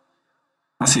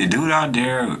 I see a dude out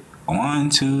there. 1,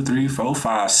 2, 3, 4,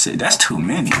 5, 6. That's too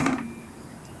many.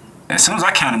 As soon as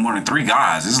I counted more than 3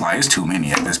 guys, it's like it's too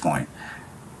many at this point.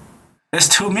 It's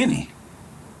too many.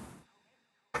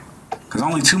 Cause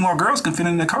only 2 more girls can fit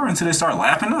in the car until they start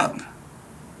lapping up.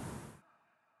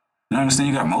 You understand?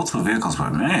 You got multiple vehicles,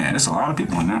 but man, there's a lot of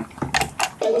people in there.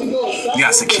 You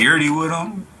got security with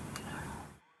them.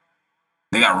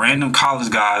 They got random college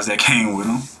guys that came with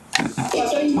them,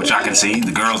 which I can see.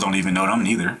 The girls don't even know them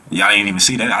neither. Y'all ain't even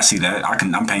see that. I see that.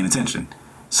 I'm paying attention.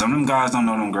 Some of them guys don't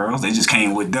know them girls. They just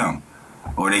came with them,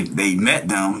 or they met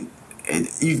them.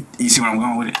 You see where I'm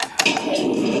going with it?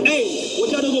 Hey, what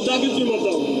y'all doing back into my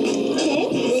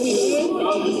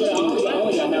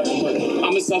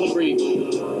I'm gonna celebrate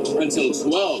until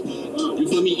 12. You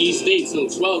feel me? Each day till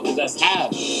 12, because that's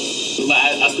half. So like,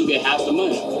 I still get half the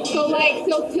money. So like,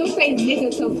 he'll say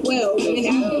nigga till 12, and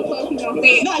then after 12 he's gonna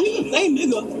say it. Nah, you can say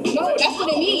nigga. No, that's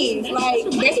what it means. Like,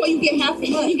 that's why you get half the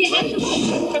money. You get half the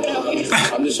money.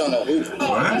 I'm just trying to hoop.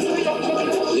 What?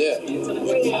 Yeah.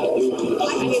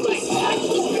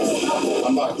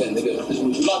 I'm locked in, nigga.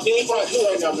 You locked in? What you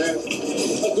right now, man?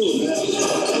 Let's do it, man.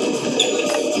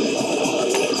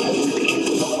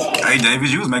 Hey David,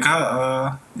 you was make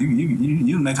her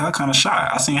you make her kind of shy.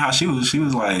 I seen how she was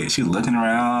looking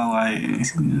around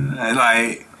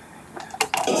like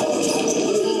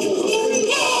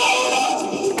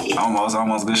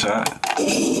almost good shot.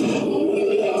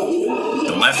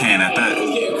 The left hand at that.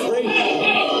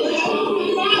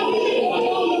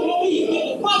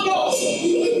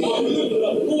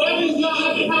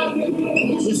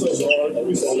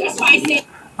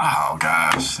 Oh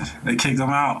gosh, they kicked him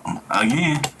out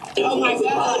again. Oh my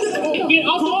God!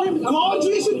 Call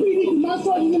Jason PD. My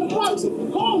son is in the pocket.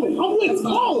 Call him. I'm with.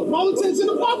 Call him. My lieutenant's in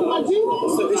the pocket, my G.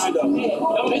 What's the issue,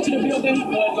 though? Don't enter the building. You're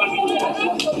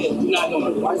not doing it.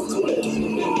 I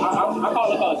call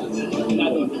the cousins. You're not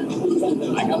doing it.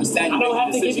 I understand. I don't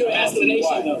have to give you an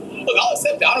explanation, though. Look, I'll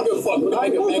accept that. I don't give a fuck. We're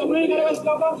gonna make a big. Get out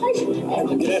of here,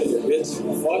 bitch.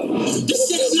 Fuck. This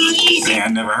shit is not easy. Dang, I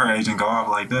never heard Agent go off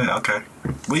like that. Okay.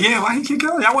 But yeah, why he keep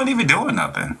going? Y'all wasn't even doing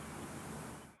nothing.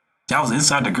 Y'all was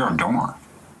inside the girl dorm.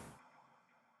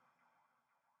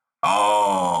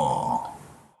 Oh.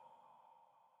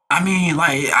 I mean,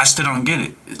 like, I still don't get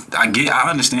it. I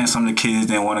understand some of the kids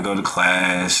didn't want to go to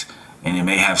class and it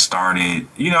may have started,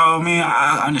 you know what I mean?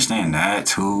 I understand that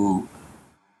too.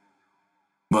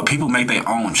 But people make their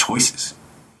own choices.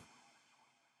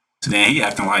 So then he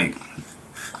acting like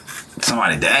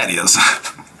somebody daddy or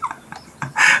something.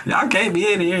 Y'all can't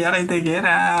be in here. Y'all ain't thinking,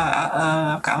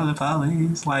 I'm calling the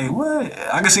police. Like, what?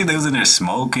 I can see they was in there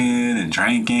smoking and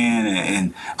drinking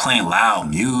and playing loud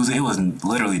music. It was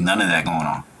literally none of that going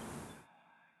on.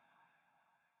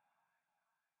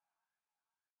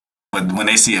 But when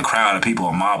they see a crowd of people,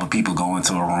 a mob of people go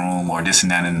into a room or this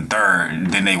and that and the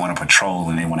third, then they want to patrol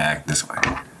and they want to act this way.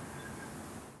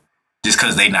 Just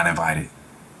because they not invited.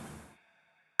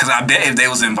 Because I bet if they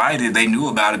was invited, they knew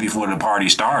about it before the party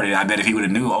started. I bet if he would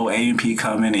have knew, oh, A&P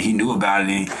coming, and he knew about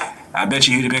it, I bet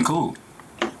you he'd have been cool.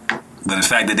 But the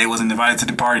fact that they wasn't invited to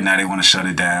the party, now they want to shut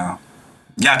it down.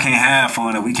 Y'all can't have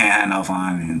fun if we can't have no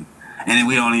fun. And then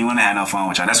we don't even want to have no fun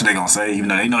with y'all. That's what they going to say, even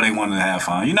though they know they wanted to have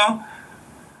fun. You know?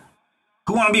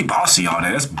 Who want to be bossy all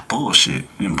day? That's bullshit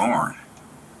and boring.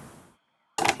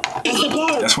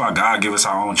 That's why God give us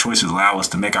our own choices, allow us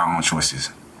to make our own choices.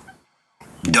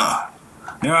 Duh.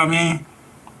 You know what I mean?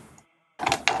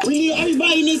 We need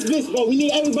everybody in this bitch, bro. We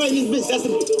need everybody in this bitch. That's the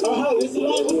this is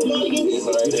what's going again. That's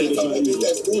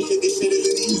bullshit. This shit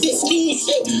isn't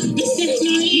easy. This shit is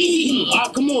not easy.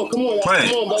 Come on, Play it.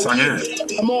 bro. So I get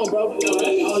it. Come on, bro.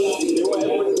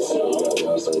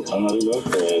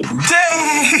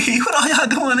 Dang, what are y'all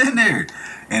doing in there?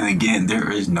 And again,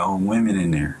 there is no women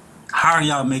in there. How are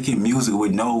y'all making music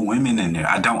with no women in there?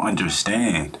 I don't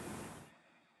understand.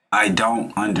 I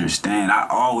don't understand. I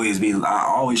always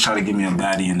try to get me a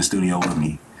baddie in the studio with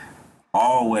me.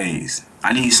 Always.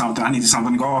 I need something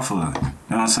to go off of. You know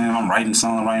what I'm saying? I'm writing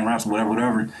songs, writing raps, whatever. You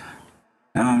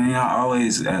know what I mean? I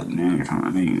always, all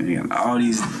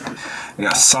these, they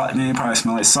got salt, man, it probably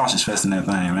smell like sausage fest in that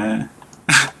thing, man.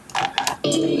 My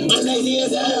lazy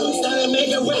as hell, started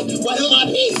making rap. What am I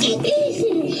busy? I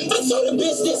told the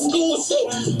bitch this school shit.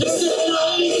 This shit ain't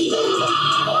all easy. I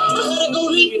had to go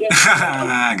leave.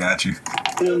 I got you.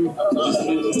 Only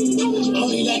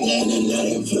like that and that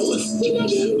influence.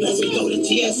 Let me go to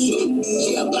TSU.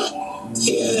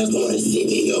 She had to go to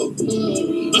CBU.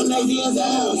 I'm lazy as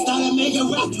hell, started making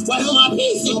rap. What am I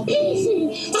busy? I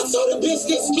told the bitch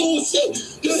this school shit.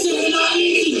 This shit ain't all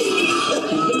easy. I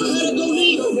had to go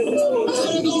leave.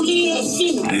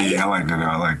 Yeah, I like that.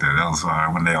 That was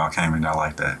fire. When they all came in, I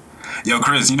like that. Yo,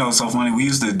 Chris, you know what's so funny? We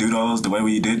used to do those the way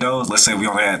we did those. Let's say we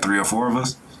only had 3 or 4 of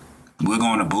us. We'll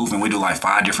go in the booth and we do like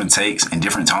 5 different takes in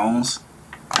different tones.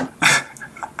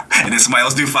 And then somebody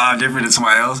else do 5 different and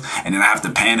somebody else. And then I have to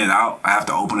pan it out. I have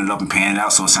to open it up and pan it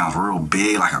out so it sounds real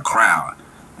big like a crowd.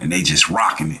 And they just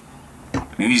rocking it.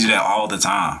 And we used to do that all the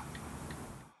time.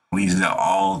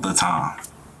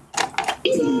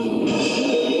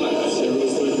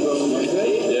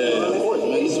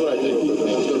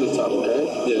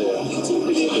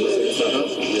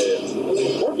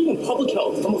 Working in public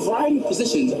health from a variety of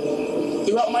positions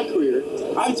throughout my career,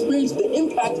 I've experienced the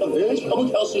impact of various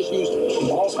public health issues from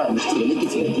Alzheimer's to the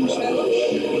nicotine abuse.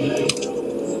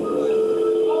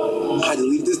 I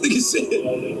deleted this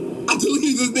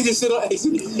nigga shit on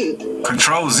accident.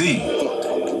 Control Z. I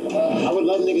would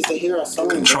love niggas to hear our song.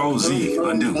 Control Z.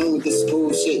 Undo. I'm done with this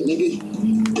school shit, nigga.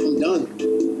 I'm done.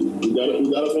 You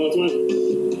got us on twin?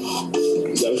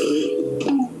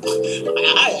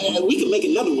 We can make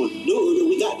another one. Dude,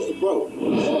 we got that, bro.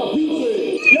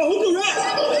 Yo, who can rap?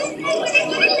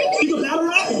 You can battle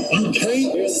rap? You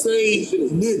can't say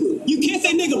nigga. You can't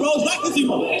say nigga, bro. It's black as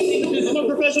you. I'm a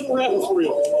professional rapper for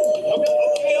real. Okay.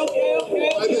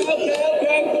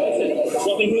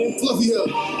 Fluffy hair.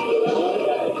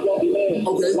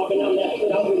 Okay.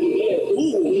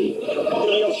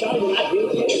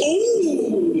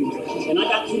 Ooh. And I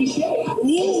got 2 shit.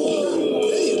 Ooh.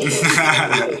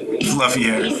 Fluffy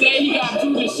hair. He said he got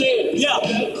 2 to share. Yeah.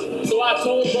 So I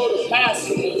told bro to pass.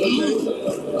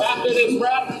 After this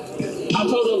rap, I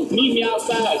told him, meet me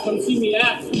outside. Come see me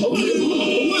after. For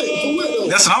what?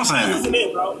 That's what I'm saying. Isn't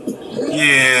it, bro?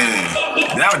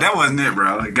 Yeah. That wasn't it,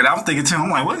 bro. Cause I'm thinking too, I'm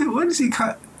like, what is he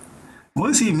cut? What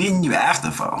is he meeting you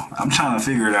after for? I'm trying to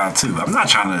figure it out too. I'm not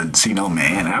trying to see no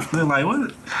man after. Like,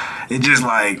 what? It just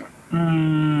like,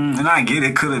 and I get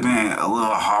it could have been a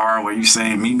little hard where you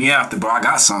saying meet me after, bro. I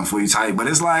got something for you tight. But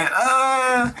it's like,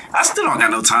 I still don't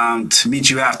got no time to meet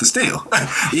you after still.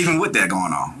 Even with that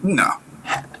going on. No.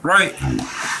 Right?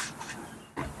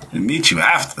 Meet you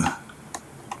after.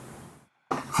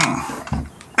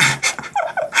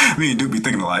 Me and Duke be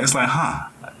thinking like, it's like,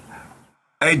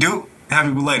 hey Duke,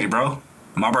 happy belated, bro.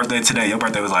 My birthday today. Your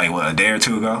birthday was like, what, a day or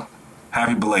 2 ago?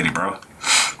 Happy belated, bro.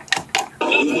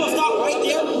 You gonna stop right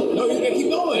there? No, you gotta keep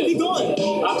going. Keep going.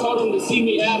 I told him to see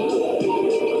me after.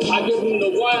 I give him the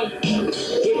 1 with the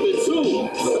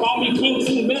 2. Call me King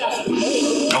 2 Master.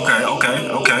 Okay.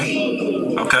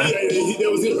 That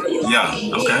was it right here.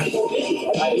 Yeah, okay.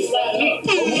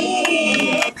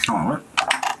 Come on, what?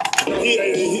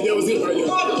 That was it right here.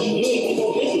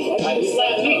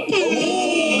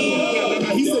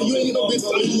 He said you ain't get no bitch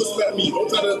until you slap me. Don't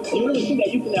try to. You really think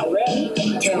that you can out rap me?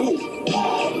 Count.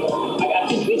 I got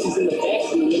 2 bitches in the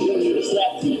backseat and they're going to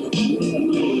slap me.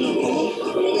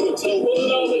 So pull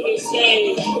it over and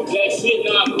say that shit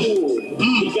not cool.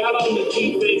 He got on the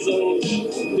G-face on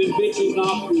this bitch is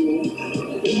not cool.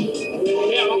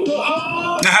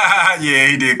 Yeah,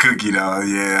 he did cookie though.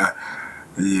 Yeah.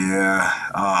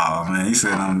 Oh man, he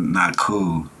said I'm not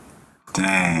cool.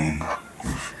 Dang.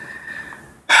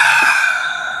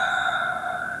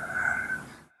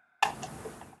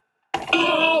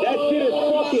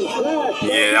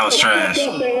 Yeah, that was trash.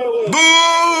 Boom!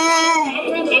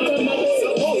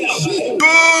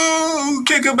 Boom!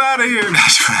 Kick him out of here.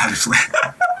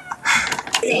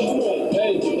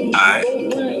 Alright.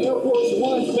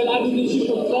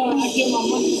 I get my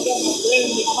money, get my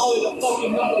friends, they call it a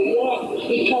fucking #1.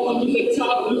 They calling me the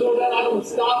top, you know that I don't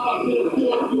stop. I feel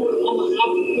good, I'm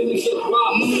finna get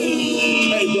robbed.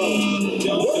 Hey, bro.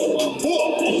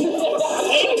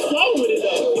 Hey, what's wrong with it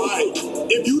though? Alright.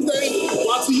 If you think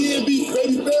YTN beat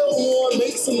Baby Bell on,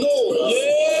 make some noise.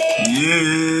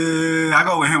 I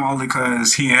go with him only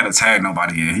because he had to tag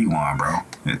nobody in. He won, bro.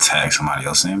 He tag somebody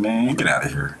else in, man. Get out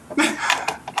of here.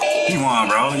 He won,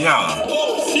 bro. Yo.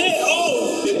 Oh, shit.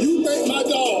 Oh, if you think my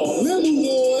dog, Little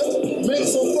Lord, make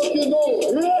some fucking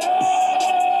noise.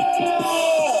 Yeah.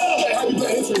 How you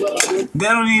got into it, brother? They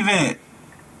don't even.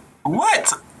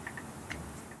 What?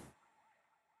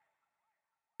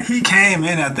 He came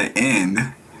in at the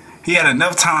end. He had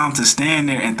enough time to stand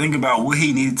there and think about what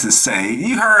he needed to say.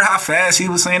 You heard how fast he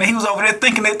was saying it. He was over there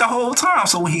thinking it the whole time.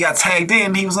 So when he got tagged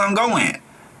in, he was gonna go in.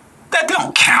 That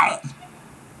don't count.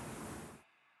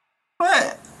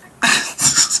 What?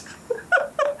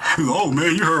 Oh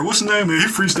man, you heard what's his name, man? He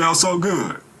freestyled so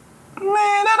good.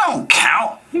 Man, that don't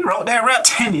count. He wrote that rap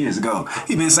 10 years ago.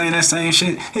 He been saying that same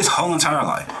shit his whole entire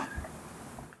life.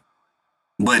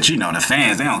 But you know, the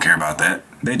fans, they don't care about that.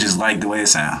 They just like the way it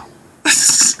sounds.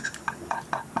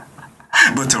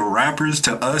 But to rappers,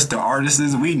 to us, to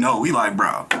artists, we know, we like,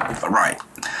 bro. Right.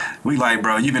 We like,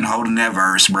 bro, you been holding that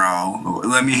verse, bro.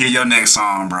 Let me hear your next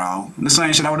song, bro. The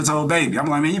same shit I would have told Baby. I'm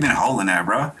like, man, you been holding that,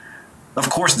 bro. Of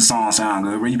course the song sound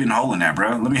good, bro. You been holding that,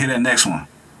 bro. Let me hear that next one.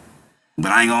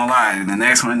 But I ain't gonna lie, the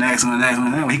next one,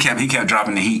 he kept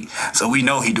dropping the heat. So we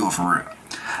know he do it for real.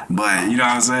 But you know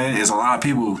what I'm saying? There's a lot of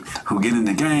people who get in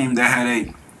the game that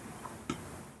had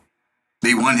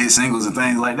they one-hit singles and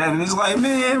things like that. And it's like,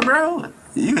 man, bro,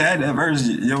 you had that verse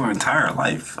your entire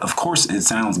life. Of course it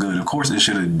sounds good. Of course it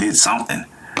should have did something.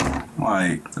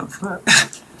 Like, the fuck?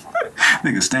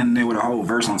 Nigga standing there with a whole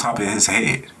verse on top of his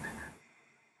head.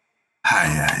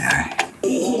 Hi.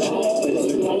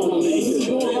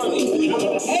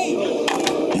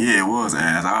 Yeah, it was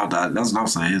ass. That's what I'm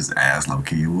saying. It's ass, low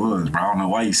key. It was, bro. I don't know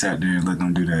why you sat there and let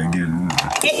them do that again.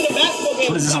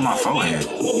 What is this on my forehead?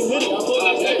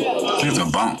 It's a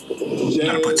bump. You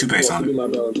gotta put toothpaste on it.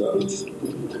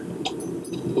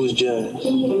 Who's Judge?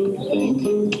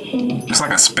 It's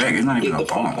like a speck. It's not even a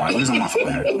bump. Like, what is on my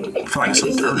forehead? I feel like it's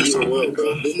some dirt or something.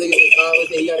 This nigga in college,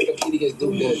 he gotta compete against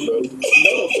Duke Dance, bro. No,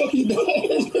 the fuck he does.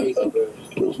 That's crazy, bro.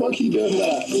 The fuck he does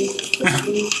not.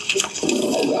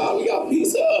 Oh, God, we got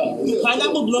pizza.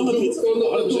 Pineapple bloomer pizza.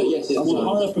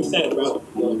 100%, bro.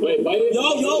 Wait, bite it?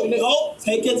 Yo,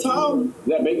 take your time. Is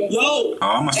that bacon? Yo. Oh,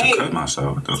 I must have cut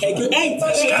myself. Take your time.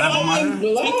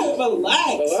 Relax.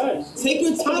 Take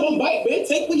your time. Don't bite, bitch.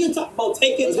 Take your time. Bro,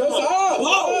 take your time.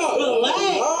 Bro,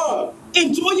 relax.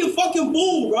 Enjoy your fucking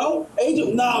food, bro.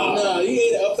 Angel, nah, he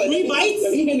ate it upside down. 3 bites?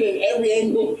 He hit it in every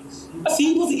angle. See,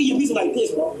 you supposed to eat your pizza like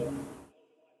this, bro.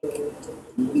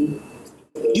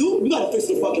 You gotta fix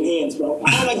your fucking hands, bro. I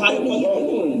don't like how you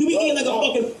be eating like a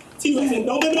fucking T-Rex and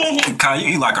don't give me that hand. Kyle, you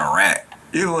eat like a rat.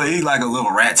 You eat like a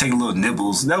little rat, taking little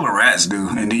nibbles. That's what rats do.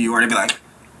 And New York, they be like,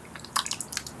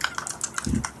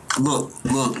 look,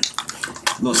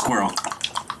 little squirrel.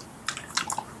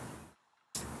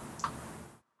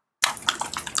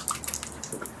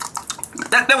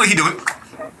 That what he doing.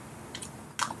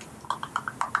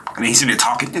 And he's sitting there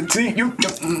talking. See,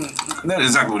 that is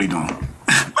exactly what he doing.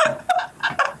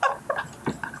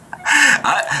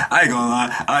 I ain't gonna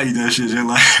lie. I eat that shit just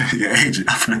like your agent.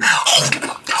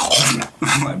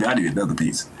 I'm like, I need another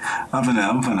piece. I'm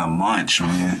finna munch,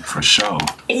 man, for sure.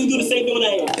 And you do the same thing when I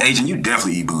am. Agent, you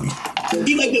definitely eat booty.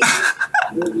 Eat like this.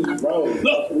 Bro,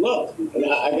 look.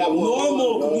 I got one.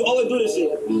 Normal. You always do this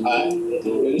shit.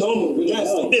 Normal. Yes.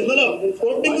 Look up.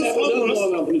 4 fingers on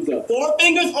cross. 4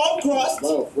 fingers on cross.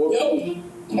 Bro, 4 fingers.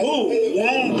 Move.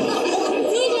 Yeah.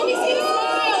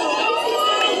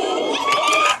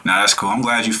 Nah, that's cool. I'm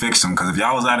glad you fixed them, because if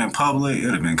y'all was out in public, it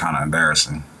would have been kind of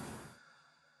embarrassing.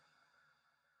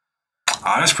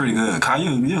 Oh, that's pretty good. Kyle,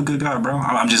 you a good guy, bro.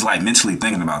 I'm just like mentally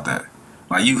thinking about that.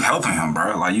 Like, you helping him,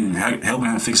 bro. Like, you helping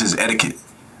him fix his etiquette.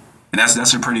 And that's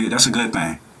a good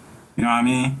thing. You know what I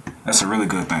mean? That's a really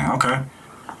good thing. Okay.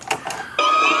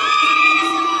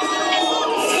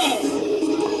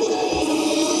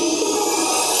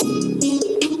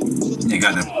 You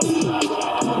got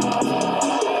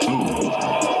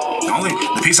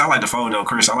the piece I like to fold though,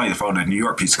 Chris, I like to fold the New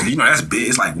York piece, because you know that's big.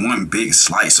 It's like one big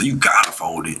slice, so you gotta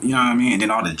fold it. You know what I mean? And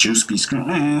then all the juice be screwed.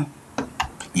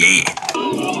 Yeah.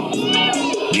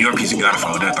 New York piece, you gotta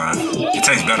fold that thing. It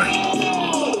tastes better.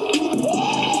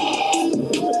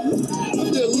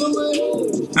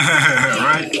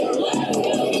 Right?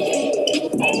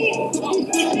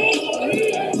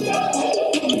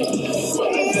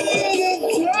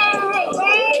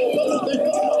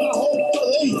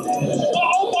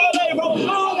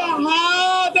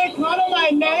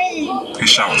 His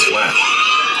shot was flat.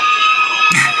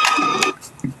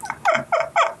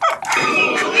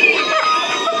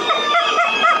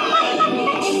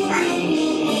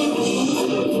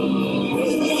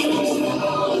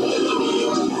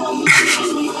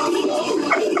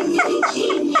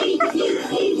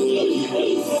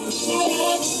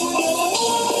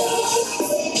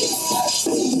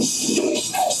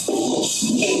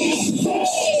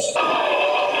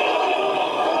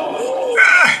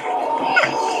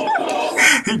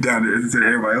 down there to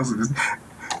everybody else. Man,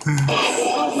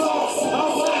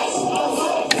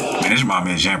 this remind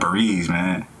me of Jamborees,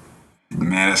 man.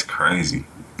 Man, that's crazy.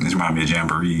 This remind me of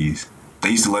Jamborees. They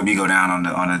used to let me go down on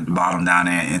the bottom down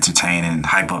there and entertain and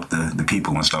hype up the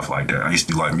people and stuff like that. I used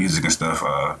to do like music and stuff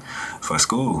for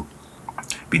school.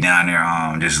 Be down there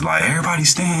just like, everybody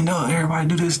stand up, everybody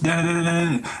do this, da da da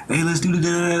da. Hey, let's do the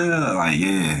da da da. Like,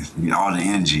 yeah, all the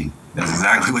energy. That's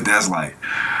exactly what that's like.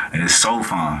 And it's so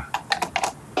fun.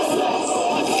 You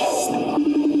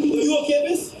on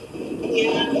campus?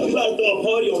 Yeah. I'm trying to throw a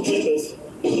party on campus.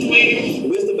 Where?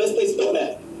 Where's the best place to throw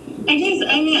that? I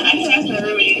can ask my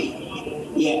roommate.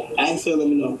 Yeah, ask her, let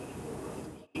me know.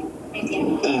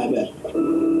 I bet.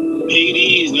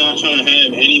 PD is not trying to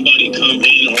have anybody come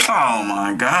in. Oh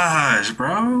my gosh,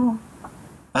 bro.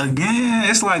 Again,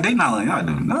 it's like they not letting y'all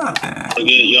do nothing.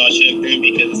 Again, y'all check in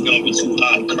because it's gonna be too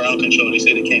hot. Crowd control. They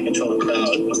say they can't control the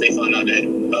crowd once they find out that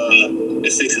the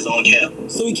Six is on camp.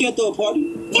 So we can't throw a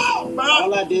party?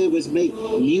 All I did was make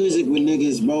music with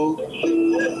niggas, bro,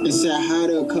 and say hi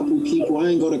to a couple people. I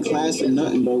ain't go to class or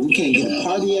nothing, bro. We can't get a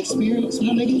party experience,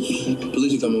 my nigga.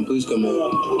 Police come in, please come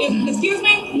in. Excuse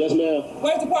me? Yes, ma'am.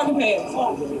 Where's the parking pass?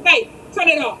 Hey, turn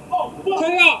it off.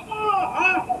 Turn it off.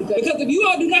 Because if you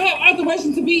all do not have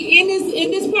authorization to be in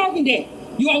this parking deck,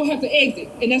 you all have to exit.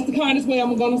 And that's the kindest way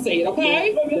I'm gonna say it, okay?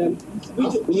 I think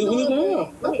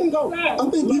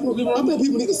people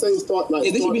need to say start like.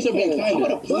 Yeah, this should be something kind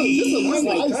of. Please, this is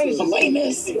like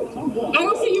politeness. I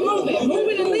don't see you moving.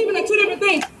 Moving and leaving are two different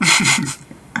things.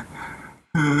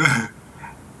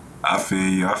 I feel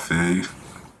you.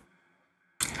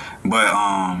 But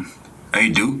hey,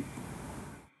 dude,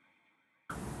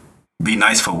 be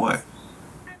nice for what?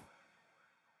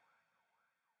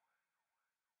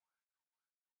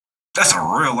 That's a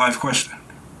real life question.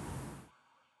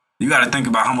 You got to think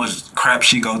about how much crap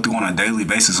she go through on a daily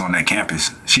basis on that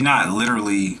campus. She not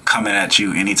literally coming at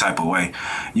you any type of way.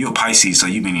 You a Pisces, so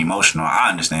you being emotional. I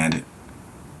understand it.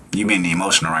 You being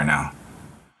emotional right now.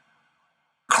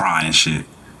 Crying and shit.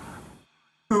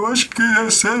 Why she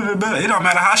said it? It don't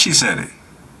matter how she said it.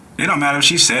 It don't matter if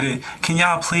she said it. Can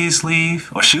y'all please leave?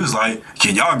 Or she was like,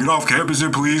 can y'all get off campus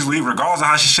and please leave? Regardless of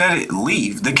how she said it,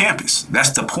 leave the campus.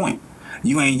 That's the point.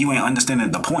 You ain't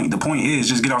understanding the point. The point is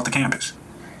just get off the campus.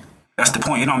 That's the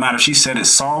point. It don't matter if she said it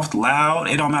soft, loud.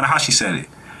 It don't matter how she said it.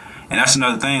 And that's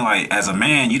another thing. Like, as a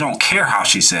man, you don't care how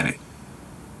she said it.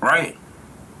 Right?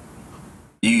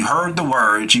 You heard the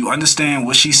words. You understand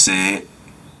what she said.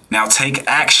 Now take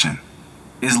action.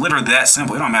 It's literally that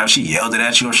simple. It don't matter if she yelled it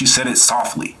at you or she said it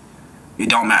softly. It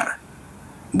don't matter.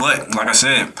 But, like I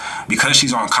said, because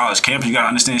she's on college campus, you got to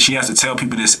understand she has to tell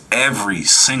people this every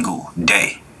single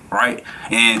day. Right?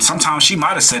 And sometimes she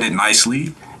might have said it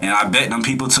nicely, and I bet them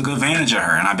people took advantage of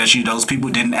her, and I bet you those people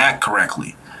didn't act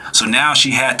correctly. So now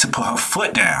she had to put her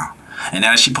foot down. And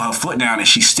as she put her foot down and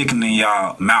she's sticking in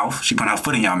y'all mouth, she put her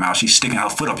foot in y'all mouth, she's sticking her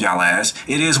foot up y'all ass,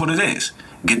 it is what it is.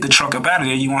 Get the truck up out of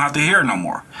there, you won't have to hear it no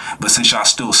more. But since y'all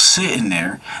still sitting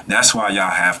there, that's why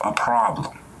y'all have a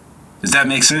problem. Does that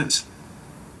make sense?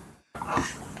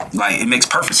 Like, it makes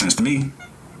perfect sense to me.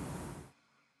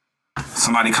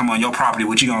 Somebody come on your property,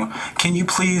 what you gonna, can you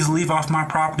please leave off my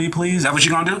property, please? Is that what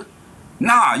you gonna do?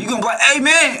 Nah, you gonna be like, hey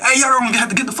man, hey, y'all gonna have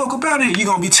to get the fuck up out of here. You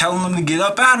gonna be telling them to get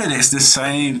up out of this. The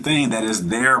same thing. That is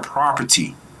their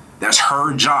property. That's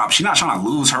her job. She's not trying to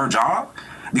lose her job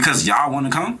because y'all want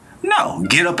to come. No,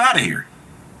 get up out of here.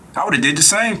 I would have did the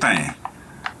same thing.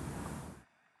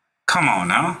 Come on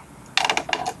now.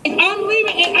 I'm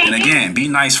leaving. And again, be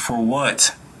nice for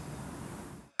what?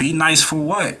 Be nice for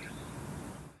what?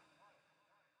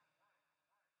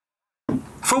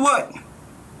 For what?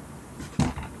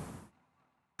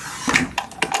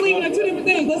 Leaving are two different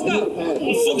things. Let's go.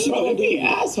 Fuck, she about to be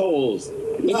assholes.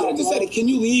 They could have just said, can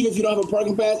you leave if you don't have a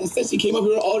parking pass? Instead, she came up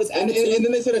here with all this attitude. And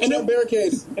then they said that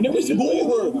barricades. And then we said,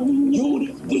 yo,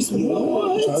 this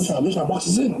what? I'm trying to push our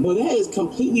boxes in. But that is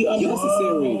completely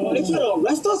unnecessary. They try to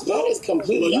arrest us, bro. That is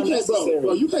completely unnecessary.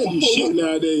 Bro, you can't do shit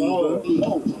nowadays, bro.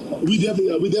 We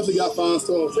definitely got 5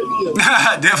 stars.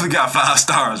 Definitely got 5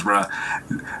 stars, bro.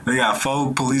 They got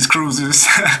 4 police cruisers.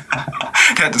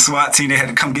 Got the SWAT team. They had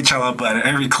to come get y'all up out of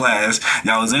every class.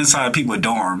 Y'all was inside people's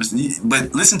dorms.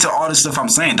 But listen to all this stuff I'm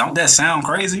saying. Don't that sound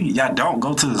crazy? Y'all don't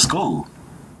go to the school.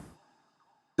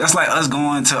 That's like us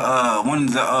going to one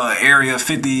of the Area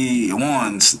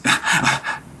 51s.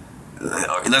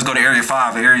 Let's go to Area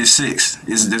 5 or Area 6.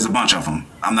 There's a bunch of them.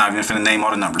 I'm not even finna name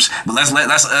all the numbers. But let's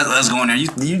us go in there.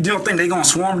 You don't think they gonna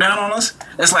swarm down on us?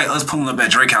 That's like us pulling up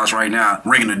at Drake House right now,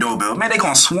 ringing the doorbell. Man, they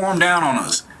gonna swarm down on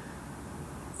us.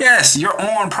 Yes, you're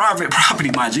on private property,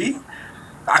 my G.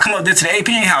 I come up there to the AP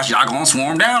house, y'all gonna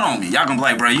swarm down on me. Y'all gonna be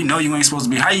like, bro, you know you ain't supposed to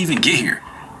be. How you even get here?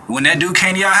 When that dude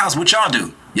came to y'all house, what y'all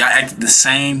do? Y'all acted the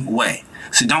same way.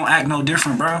 So don't act no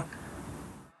different, bro.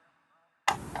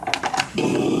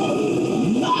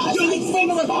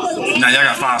 Now y'all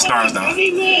got 5 stars though.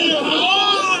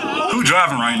 Who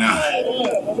driving right now?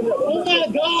 Oh my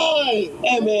God!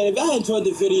 Hey man, if y'all enjoyed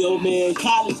the video, man,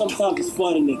 college sometimes is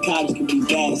fun and then college can be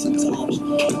bad sometimes.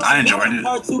 I enjoyed it.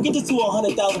 Part 2, get this to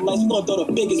 100,000 likes. We're gonna throw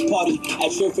the biggest party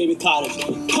at your favorite college.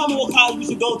 Comment what college we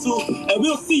should go to, and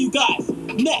we'll see you guys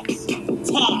next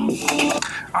time.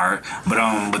 All right,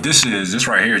 but this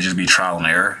right here just be trial and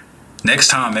error. Next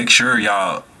time, make sure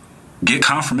y'all get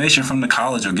confirmation from the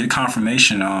college or get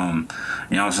confirmation, you know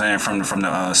what I'm saying, from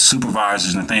the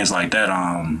supervisors and things like that,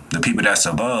 the people that's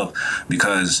above,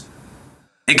 because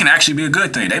it can actually be a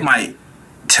good thing. They might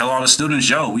tell all the students,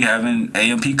 yo, we having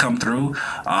AMP come through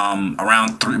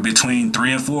between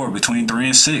 3 and 4, between 3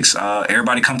 and 6.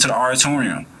 Everybody come to the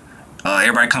auditorium.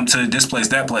 Everybody come to this place,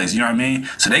 that place. You know what I mean?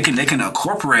 So they can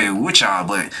incorporate it with y'all.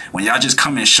 But when y'all just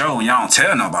come and show and y'all don't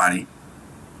tell nobody,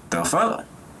 the fuck.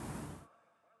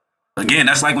 Again,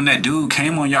 that's like when that dude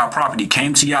came on y'all property,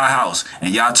 came to y'all house,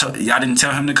 and y'all didn't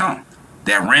tell him to come.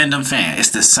 That random fan. It's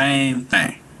the same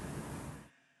thing.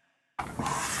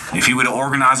 If he would have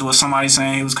organized it with somebody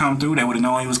saying he was coming through, they would have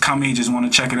known he was coming. He just want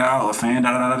to check it out, or fan,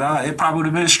 it probably would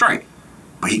have been straight.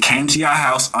 But he came to y'all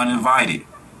house uninvited,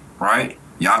 right?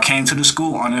 Y'all came to the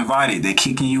school uninvited. They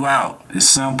kicking you out. It's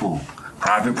simple.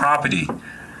 Private property,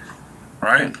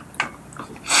 right?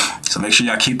 So make sure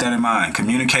y'all keep that in mind.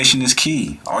 Communication is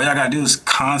key. All y'all gotta do is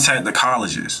contact the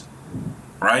colleges,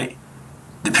 right?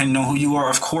 Depending on who you are,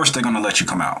 of course they're gonna let you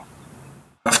come out.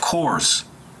 Of course.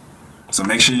 So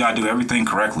make sure y'all do everything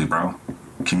correctly, bro.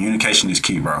 Communication is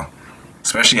key, bro.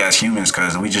 Especially as humans,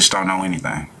 because we just don't know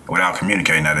anything without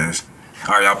communicating, that is.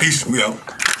 All right, y'all. Peace. We out.